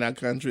and our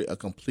country a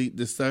complete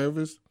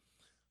disservice.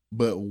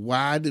 But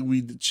why did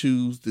we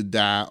choose to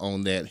die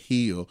on that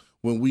hill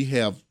when we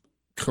have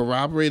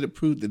corroborated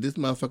proof that this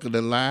motherfucker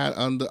done lied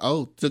under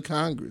oath to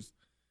Congress?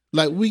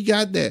 We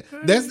got that.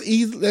 That's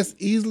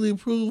easily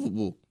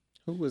provable.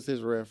 Who was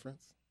his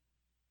reference?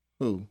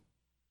 Who?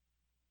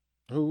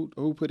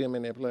 Who put him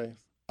in that place?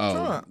 Oh,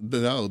 Trump.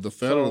 the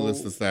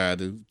Federalist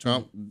Society.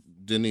 Trump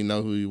didn't even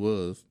know who he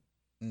was.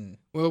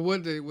 Well,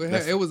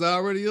 it was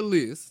already a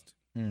list.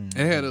 Mm.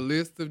 It had a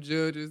list of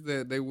judges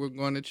that they were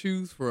going to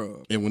choose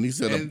from. And when he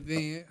said, And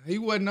then he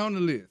wasn't on the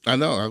list. I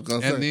know, I was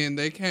going to say. And then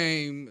they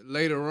came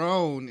later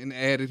on and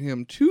added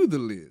him to the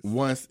list.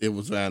 Once it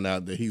was found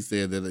out that he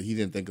said that he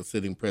didn't think a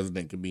sitting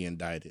president could be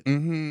indicted.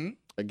 Mm-hmm.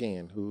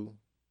 Again, who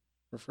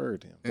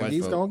referred him? White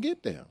He's folk. going to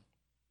get them.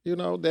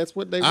 That's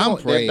what they I'm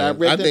want. praying.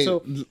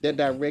 They're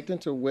directing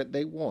to what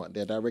they want.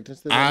 They're directing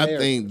to the I narrative.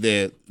 think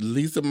that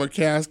Lisa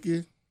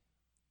Murkowski,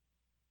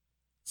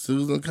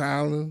 Susan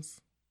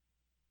Collins,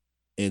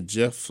 and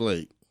Jeff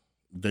Flake,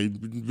 they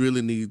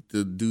really need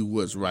to do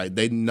what's right.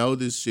 They know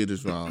this shit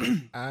is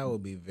wrong. I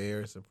would be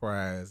very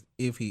surprised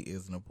if he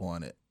isn't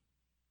appointed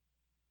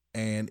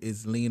and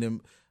is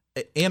leaning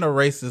in a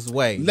racist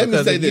way. Let me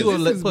because say if this. you This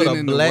would has put been a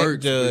in the black works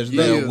for judge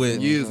years there and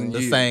with years and the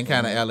years. same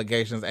kind of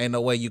allegations, ain't no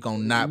way you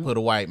gonna not put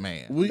a white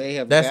man. They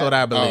have That's got- what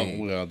I Oh, believe.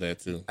 well, that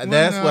too.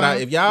 That's what I.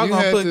 If y'all You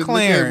gonna had put to look at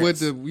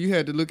Clarence, you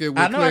had to look at what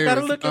I know I Clarence,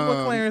 gotta look at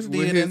what Clarence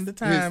with did in the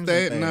Times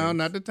and No, things.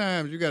 not the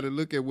Times. You got to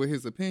look at what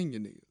his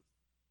opinion is.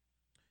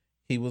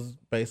 he was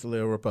basically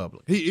a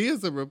Republican. He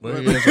is a Well,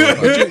 Republican. he is a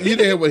Republican. But you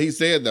didn't hear what he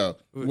said though.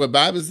 What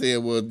Bobby said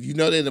was, they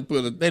done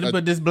put They done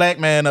put this black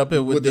man up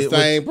here with the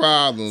same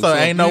problems. So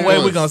ain't no way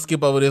yeah. we're gonna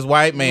skip over this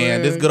white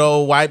man, this good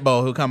old white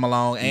boy who come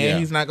along, and Yeah.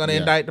 he's not gonna Yeah.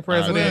 indict the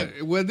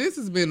president. Well, this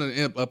has been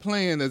a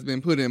plan that's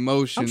been put in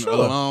motion I'm sure. a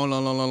long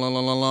time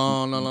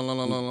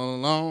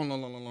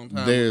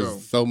ago.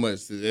 There's so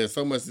much to this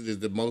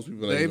that most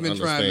people don't They've even been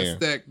trying to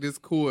understand. stack this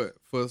court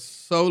for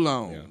so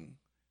long Yeah.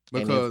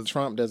 And because if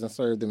Trump doesn't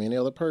serve them any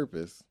other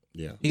purpose,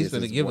 Yeah. He's this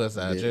gonna is give what- us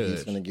our He's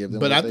judge. going to give them.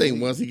 But what I they think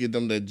need. once he get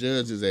them, that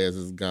judge, his ass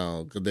is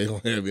gone because they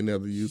don't have any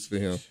other use for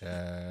him.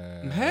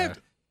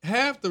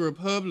 half the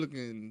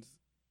Republicans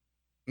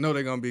know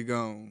they're gonna be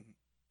gone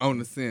on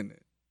the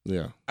Senate.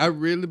 Yeah. I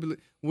really believe.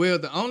 Well,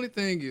 the only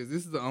thing is,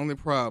 this is the only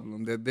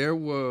problem, that there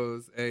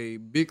was a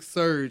big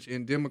surge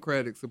in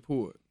Democratic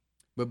support.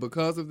 But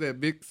because of that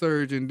big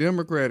surge in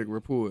Democratic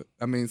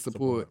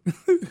support,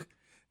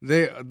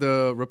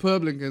 the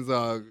Republicans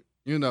are,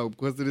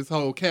 because of this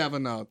whole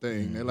Kavanaugh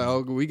thing, they're like,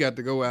 oh, we got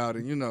to go out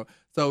and,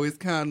 so it's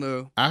kind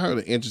of. I heard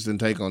an interesting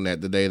take on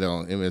that today though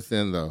on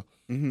MSN though.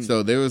 Mhm.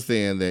 So they were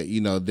saying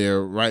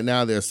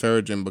that, they're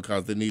surging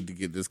because they need to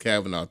get this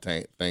Kavanaugh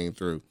thing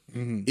through.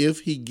 Mhm. If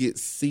he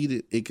gets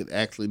seated, it could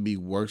actually be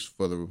worse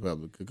for the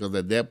Republicans because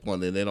at that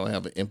point, then they don't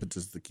have an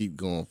impetus to keep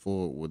going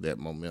forward with that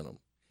momentum.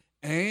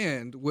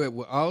 And what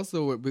will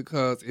also,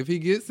 because if he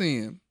gets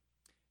in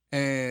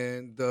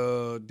and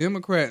the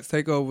Democrats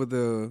take over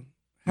the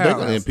They're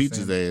going to House, impeach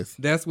his ass.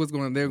 that's what's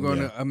they're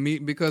going to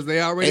meet, because they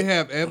already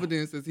have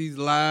evidence that he's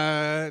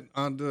lied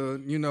under,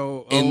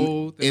 oath. And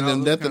all if those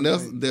nothing kind of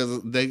else,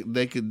 things.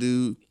 they could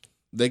do.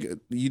 They could,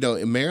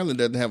 in Maryland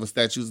doesn't have a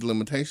statute of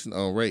limitation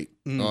on rape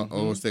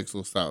or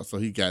sexual assault, so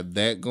he got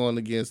that going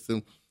against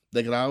him.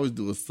 They could always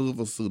do a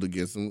civil suit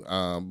against him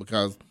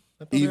because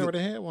I thought they already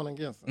had one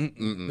against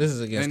him. This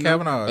is against Ain't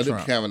Kavanaugh I or think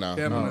Trump? Kavanaugh.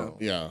 Kavanaugh.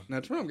 Yeah. Now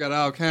Trump got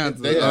all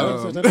kinds They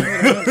of.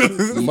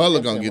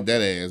 Mueller gonna get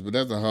that ass, but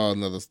that's a whole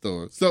nother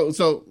story. So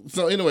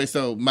anyway,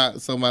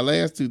 my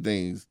last two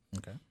things,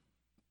 Okay.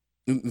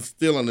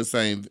 still in the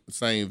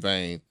same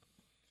vein,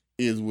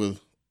 is with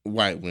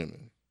white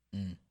women.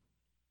 Mm.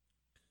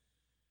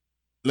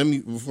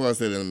 Before I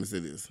say that, let me say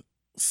this: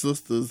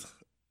 sisters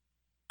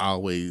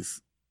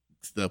always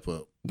step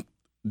up.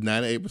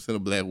 98%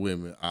 of black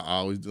women are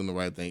always doing the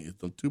right thing. It's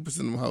them 2% of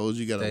them hoes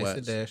you gotta Stacey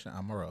watch. Dash and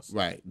Omarosa.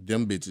 Right,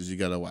 them bitches you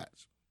gotta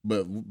watch.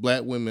 But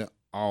black women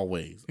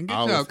always. And get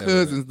always y'all have our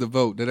cousins to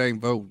vote that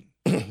ain't voting.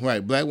 back.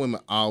 Right, black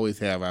women always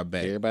have our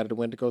back. Everybody that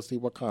went to go see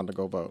Wakanda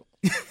go vote.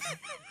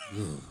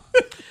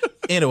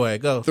 Anyway,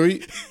 go.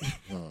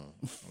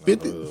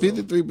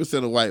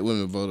 53% of white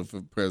women voted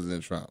for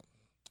President Trump.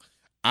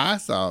 I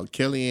saw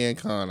Kellyanne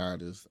Con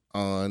artist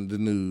on the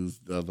news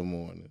the other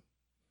morning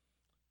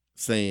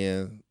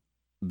saying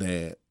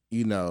that,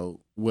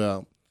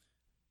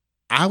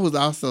 I was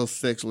also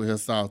sexually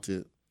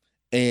assaulted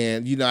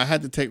and, I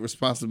had to take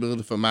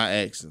responsibility for my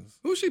actions.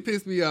 Who she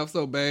pissed me off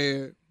so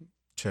bad?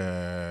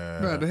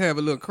 Child. Tried to have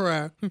a little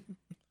cry.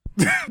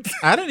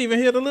 I didn't even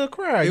hear the little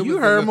cry. It You was a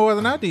heard little- more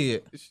than I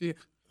did.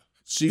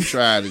 She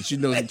Tried it. She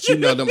know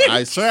them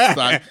ice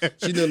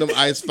she knew them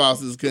ice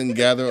faucets couldn't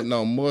gather up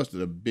no moisture,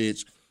 the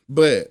bitch.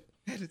 But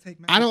had to take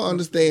my I don't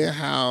understand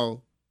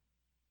how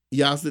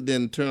y'all sit there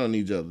and turn on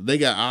each other. They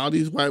got all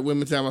these white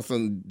women telling us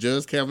some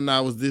Judge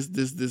Kavanaugh was this,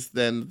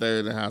 that, and the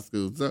third in high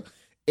school. So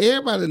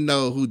everybody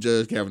know who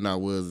Judge Kavanaugh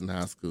was in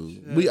high school.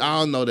 We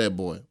all know that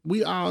boy.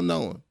 We all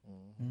know him.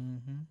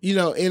 And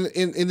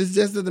it's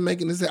just that they're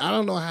making this. I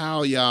don't know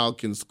how y'all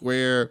can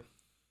square,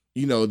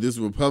 this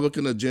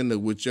Republican agenda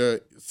with your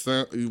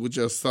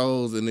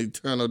souls and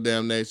eternal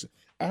damnation.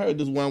 I heard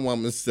this one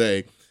woman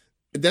say,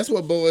 "That's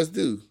what boys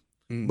do.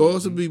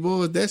 Boys will be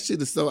boys. That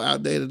shit is so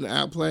outdated and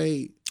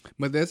outplayed."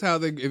 But that's how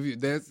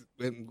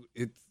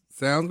it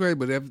sounds great,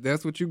 but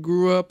that's what you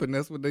grew up and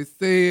that's what they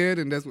said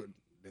and that's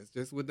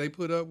just what they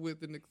put up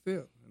with and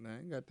accept. And I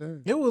ain't got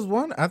time. It was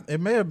one. It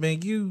may have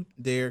been you,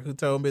 Derek, who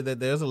told me that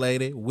there's a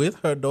lady with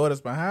her daughters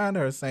behind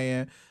her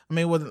saying,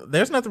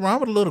 there's nothing wrong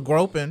with a little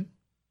groping.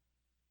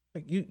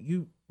 Like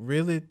you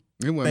really.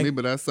 It wasn't me,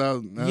 but I saw.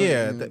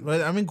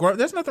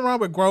 There's nothing wrong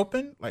with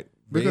groping, like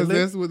because really?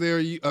 that's what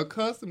they're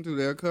accustomed to.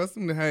 They're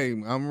accustomed to, hey,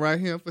 I'm right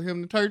here for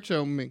him to touch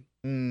on me.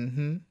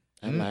 Mm-hmm.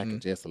 I like it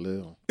just a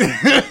little.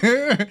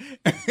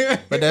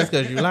 But that's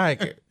because you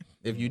like it.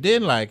 If you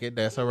didn't like it,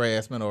 that's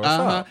harassment or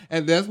assault.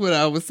 And that's what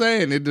I was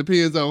saying. It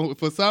depends on,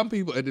 for some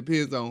people, it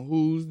depends on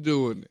who's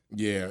doing it.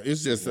 Yeah,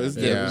 there's just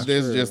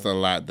a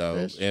lot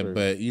though.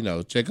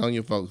 But check on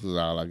your folks is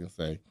all I can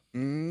say.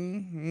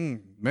 Mm-hmm.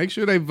 Make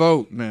sure they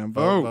vote now.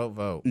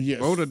 Vote. Yes.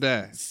 Vote or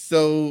die.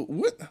 So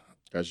what?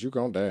 Because you're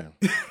going to die.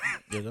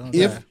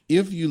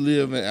 If you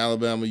live in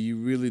Alabama, you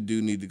really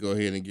do need to go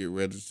ahead and get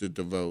registered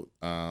to vote.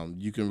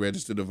 You can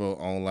register to vote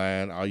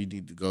online. All you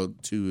need to go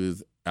to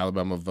is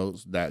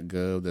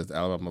alabamavotes.gov. That's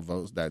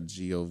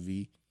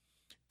alabamavotes.gov.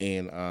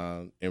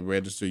 And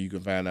register. You can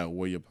find out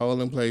where your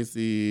polling place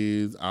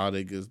is, all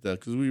that good stuff.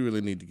 Because we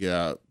really need to get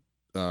out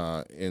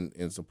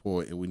and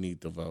support, and we need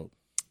to vote.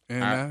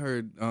 And I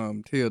heard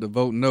Tell to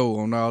vote no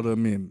on all the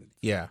amendments.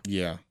 Yeah.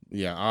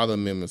 All the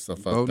amendments are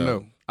fucked Vote up.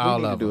 no. All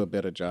we need of to do them. a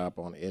better job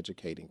on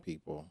educating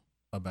people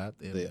About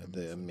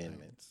the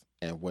amendments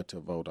and what to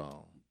vote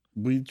on.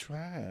 We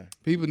try.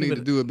 People need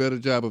to do a better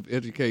job of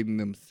educating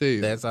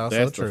themselves. That's also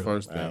That's true. the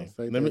first I'll thing.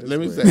 say Let that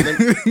me as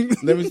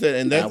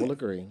say, and I that's will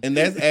agree. and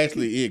that's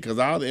actually it, because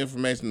all the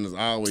information is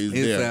always It's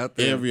there. out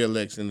there. Every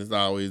election is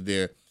always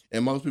there,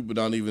 and most people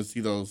don't even see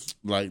those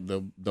like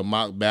the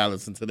mock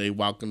ballots until they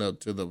walking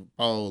up to the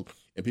poll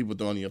and people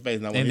throwing in your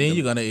face. And then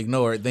you're gonna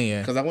ignore it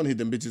then. because I want to hit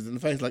them bitches in the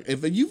face. Like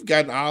if you've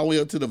gotten all the way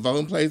up to the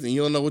voting place and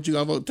you don't know what you're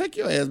gonna vote, take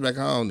your ass back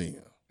home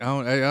then.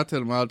 I tell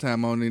them all the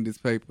time I don't need this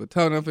paper.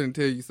 Tony, I'm finna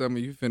tell you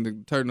something. You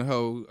finna turn the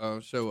whole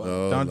show off.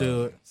 Oh, Don't Lord.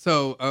 do it.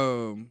 So,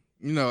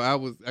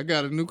 I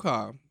got a new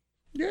car.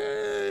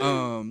 Yay!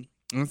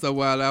 And so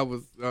while I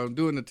was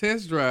doing the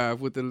test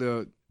drive with the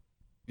little,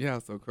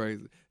 so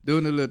crazy,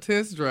 doing the little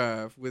test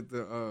drive with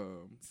the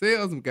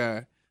salesman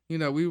guy,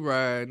 we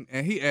ride,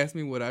 and he asked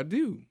me what I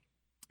do,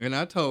 and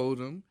I told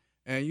him,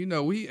 and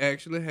we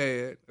actually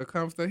had a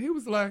conversation. He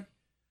was like,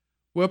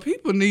 "Well,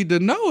 people need to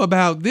know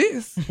about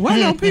this. Why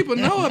don't people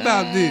know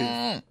about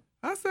this?"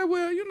 I said,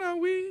 "Well,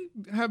 we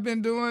have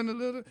been doing a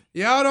little.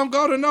 Y'all don't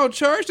go to no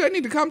church. They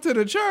need to come to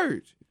the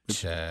church."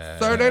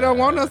 Sir, they don't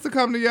want us to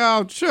come to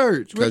y'all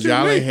church. What Because you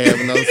y'all mean? ain't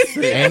having no sex.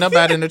 Ain't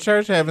nobody in the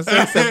church having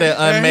sex except that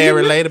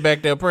unmarried lady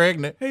back there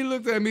pregnant. He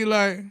looked at me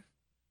like,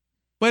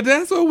 "But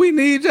that's what we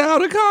need y'all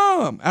to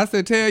come." I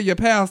said, "Tell your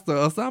pastor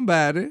or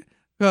somebody,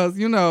 because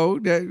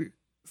that."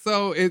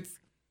 So it's.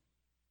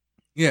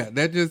 Yeah,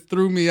 that just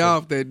threw me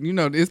off. That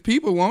it's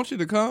people want you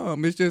to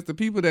come. It's just the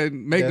people that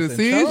make the That's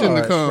in decision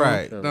to charge, come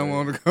right. don't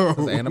want to 'Cause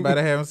come. ain't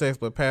nobody having sex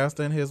but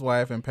pastor and his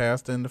wife and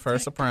pastor and the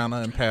first soprano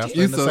and pastor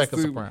You and the so second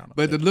stupid. soprano.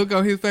 But the look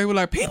on his face was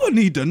like, people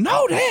need to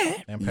know that.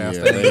 And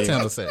pastor Yeah, in the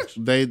tenor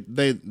section.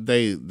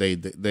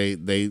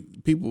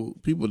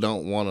 People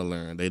don't want to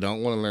learn. They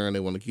don't want to learn. They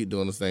want to keep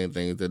doing the same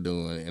things they're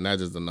doing. And I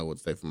just don't know what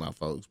to say for my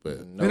folks.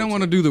 But They don't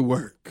want to do the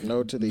work.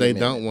 No to the they amendment.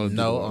 don't want to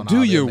No do on it. Do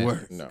all the your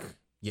amendments. No,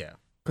 Yeah.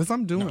 Because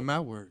I'm doing my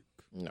work.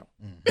 no.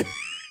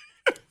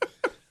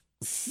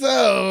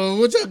 So,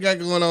 what y'all got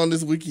going on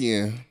this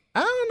weekend?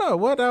 I don't know.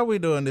 What are we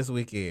doing this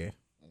weekend?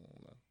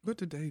 What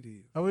the date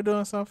is? Are we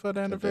doing something for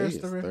the Today is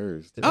anniversary?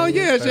 Thursday. Oh, Today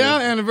yeah, is it's y'all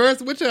Thursday.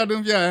 anniversary. What y'all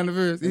doing for y'all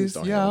anniversary? Please It's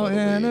don't have y'all another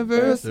wedding.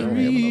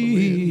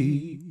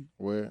 anniversary.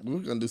 Where We're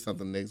going to do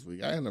something next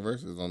week. Our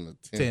anniversary is on the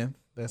 10th. 10th.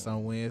 That's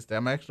on Wednesday.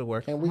 I'm actually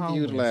working. can we from home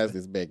utilize Wednesday.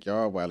 this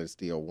backyard while it's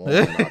still warm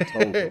in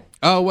October?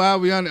 Oh, while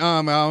we on,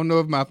 I don't know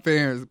if my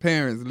parents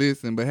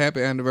listen, but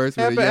happy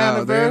anniversary Happy to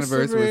y'all. The anniversary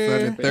was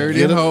anniversary. Sunday, 30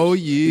 Get a- whole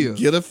years.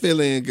 Get a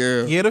feeling,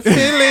 girl. Get a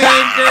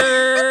feeling,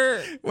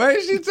 girl.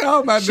 Wait, she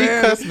told my She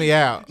dad. cussed me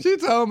out. She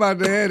told my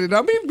daddy,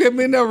 "Don't be giving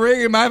me no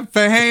ring. My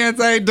hands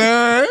ain't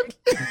done."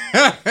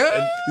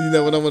 You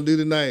know what I'm going to do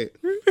tonight?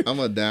 I'm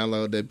going to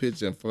download that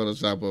picture and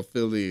Photoshop a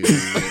Philly.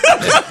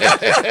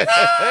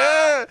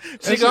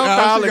 She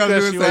gonna call and do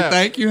cuss is you say, out.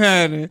 "Thank you,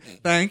 honey.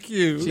 Thank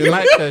you." She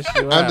might cuss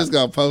you out. I'm just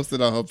going to post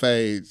it on her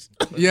page.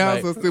 Yeah,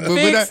 Like, so stupid.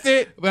 fixed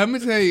it. But let me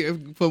tell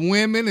you, for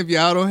women, if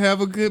y'all don't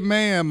have a good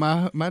man,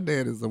 my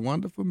dad is a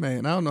wonderful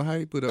man. I don't know how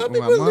he put up I with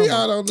mean, my put me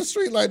out mama. on the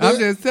street like that. I'm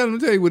just telling him,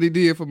 tell you what he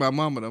did for my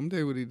mama. I'm tell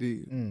you what he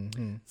did.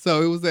 Mm-hmm.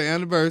 So it was their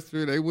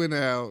anniversary. They went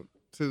out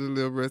to the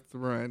little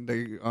restaurant.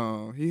 They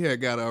he had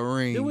got a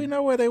ring. Do we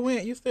know where they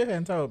went? You still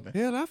hadn't told me.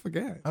 Hell, I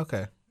forgot.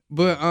 Okay.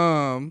 But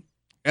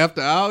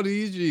after all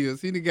these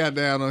years, he done got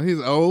down on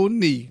his old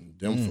knee.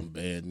 Them some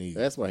bad knees.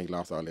 That's why he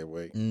lost all that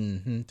weight.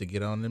 Mm-hmm. To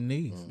get on them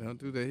knees. Don't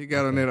do that. He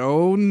got on that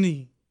old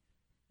knee,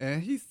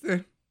 and he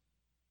said,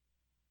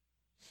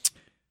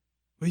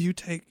 "Will you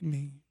take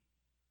me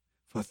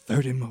for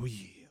 30 more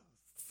years?"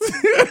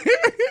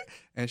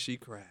 And she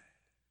cried.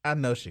 I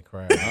know she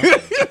cried.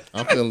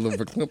 I'm feeling a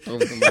little verklempt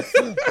over to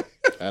myself.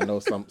 I know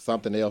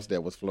something else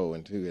that was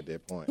flowing too at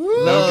that point.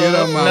 Don't get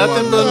on my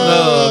Nothing mama. but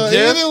love.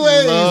 Just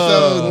Anyway, so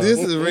love. this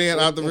is Ran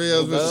Off the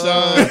Rails with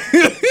Sean.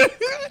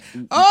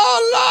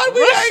 Oh Lord,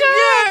 we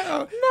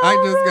ain't get. I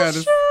just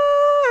gotta.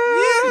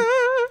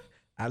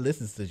 I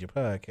listen to your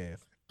podcast.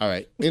 All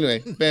right. Anyway,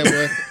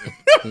 fanboy.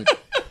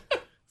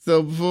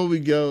 So before we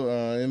go,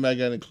 anybody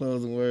got any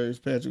closing words?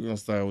 Patrick, we're gonna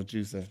start with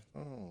you, sir.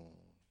 Oh.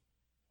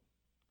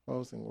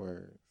 Closing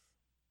words.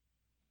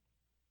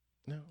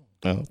 No.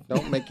 Oh.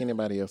 Don't make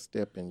anybody else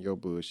step in your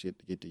bullshit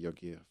to get to your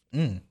gift.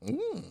 Mm.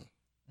 Mm.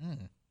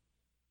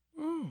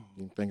 Mm.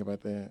 You think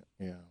about that?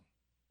 Yeah.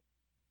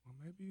 Well,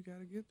 maybe you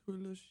gotta get through a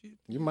little shit.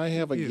 You might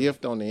have a Yeah.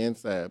 gift on the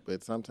inside,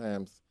 but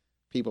sometimes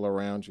people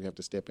around you have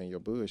to step in your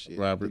bullshit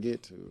Robert. to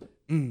get to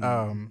it.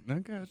 I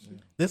got you.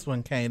 This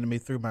one came to me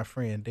through my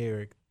friend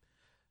Derek.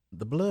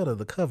 The blood of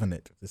the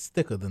covenant is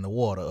thicker than the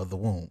water of the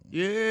womb.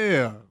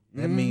 Yeah.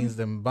 That means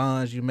them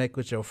bonds you make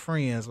with your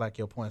friends, like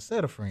your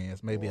poinsettia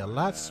friends, may be a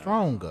lot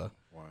stronger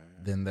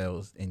than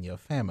those in your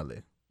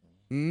family.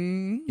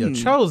 Your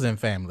chosen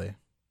family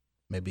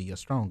may be your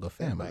stronger That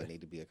family. might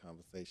need to be a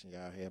conversation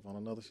y'all have on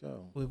another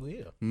show. We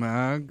will.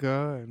 My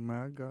God,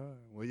 my God.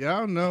 Well,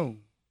 y'all know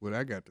what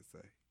I got to say.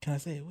 Can I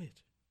say it with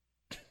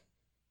you?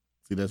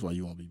 See, that's why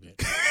you won't be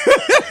back.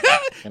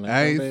 Can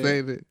I ain't come back?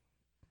 say that.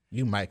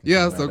 You might.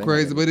 Yeah, so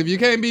crazy. But if you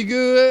can't be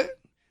good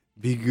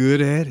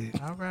at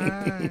it. All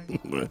right.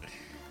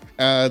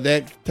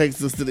 That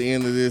takes us to the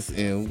end of this,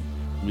 and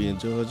we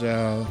enjoyed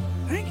y'all.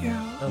 Thank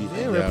y'all. The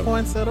very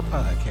points of the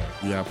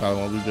podcast. Y'all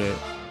probably won't be back.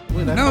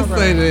 Well, that's Don't all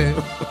say right.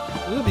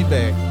 that. We'll be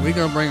back. We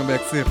gonna bring them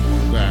back simple.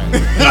 Right.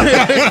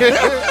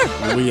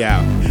 We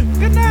out.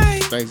 Good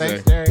night. Thanks,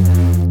 Thanks, Jay. Jerry.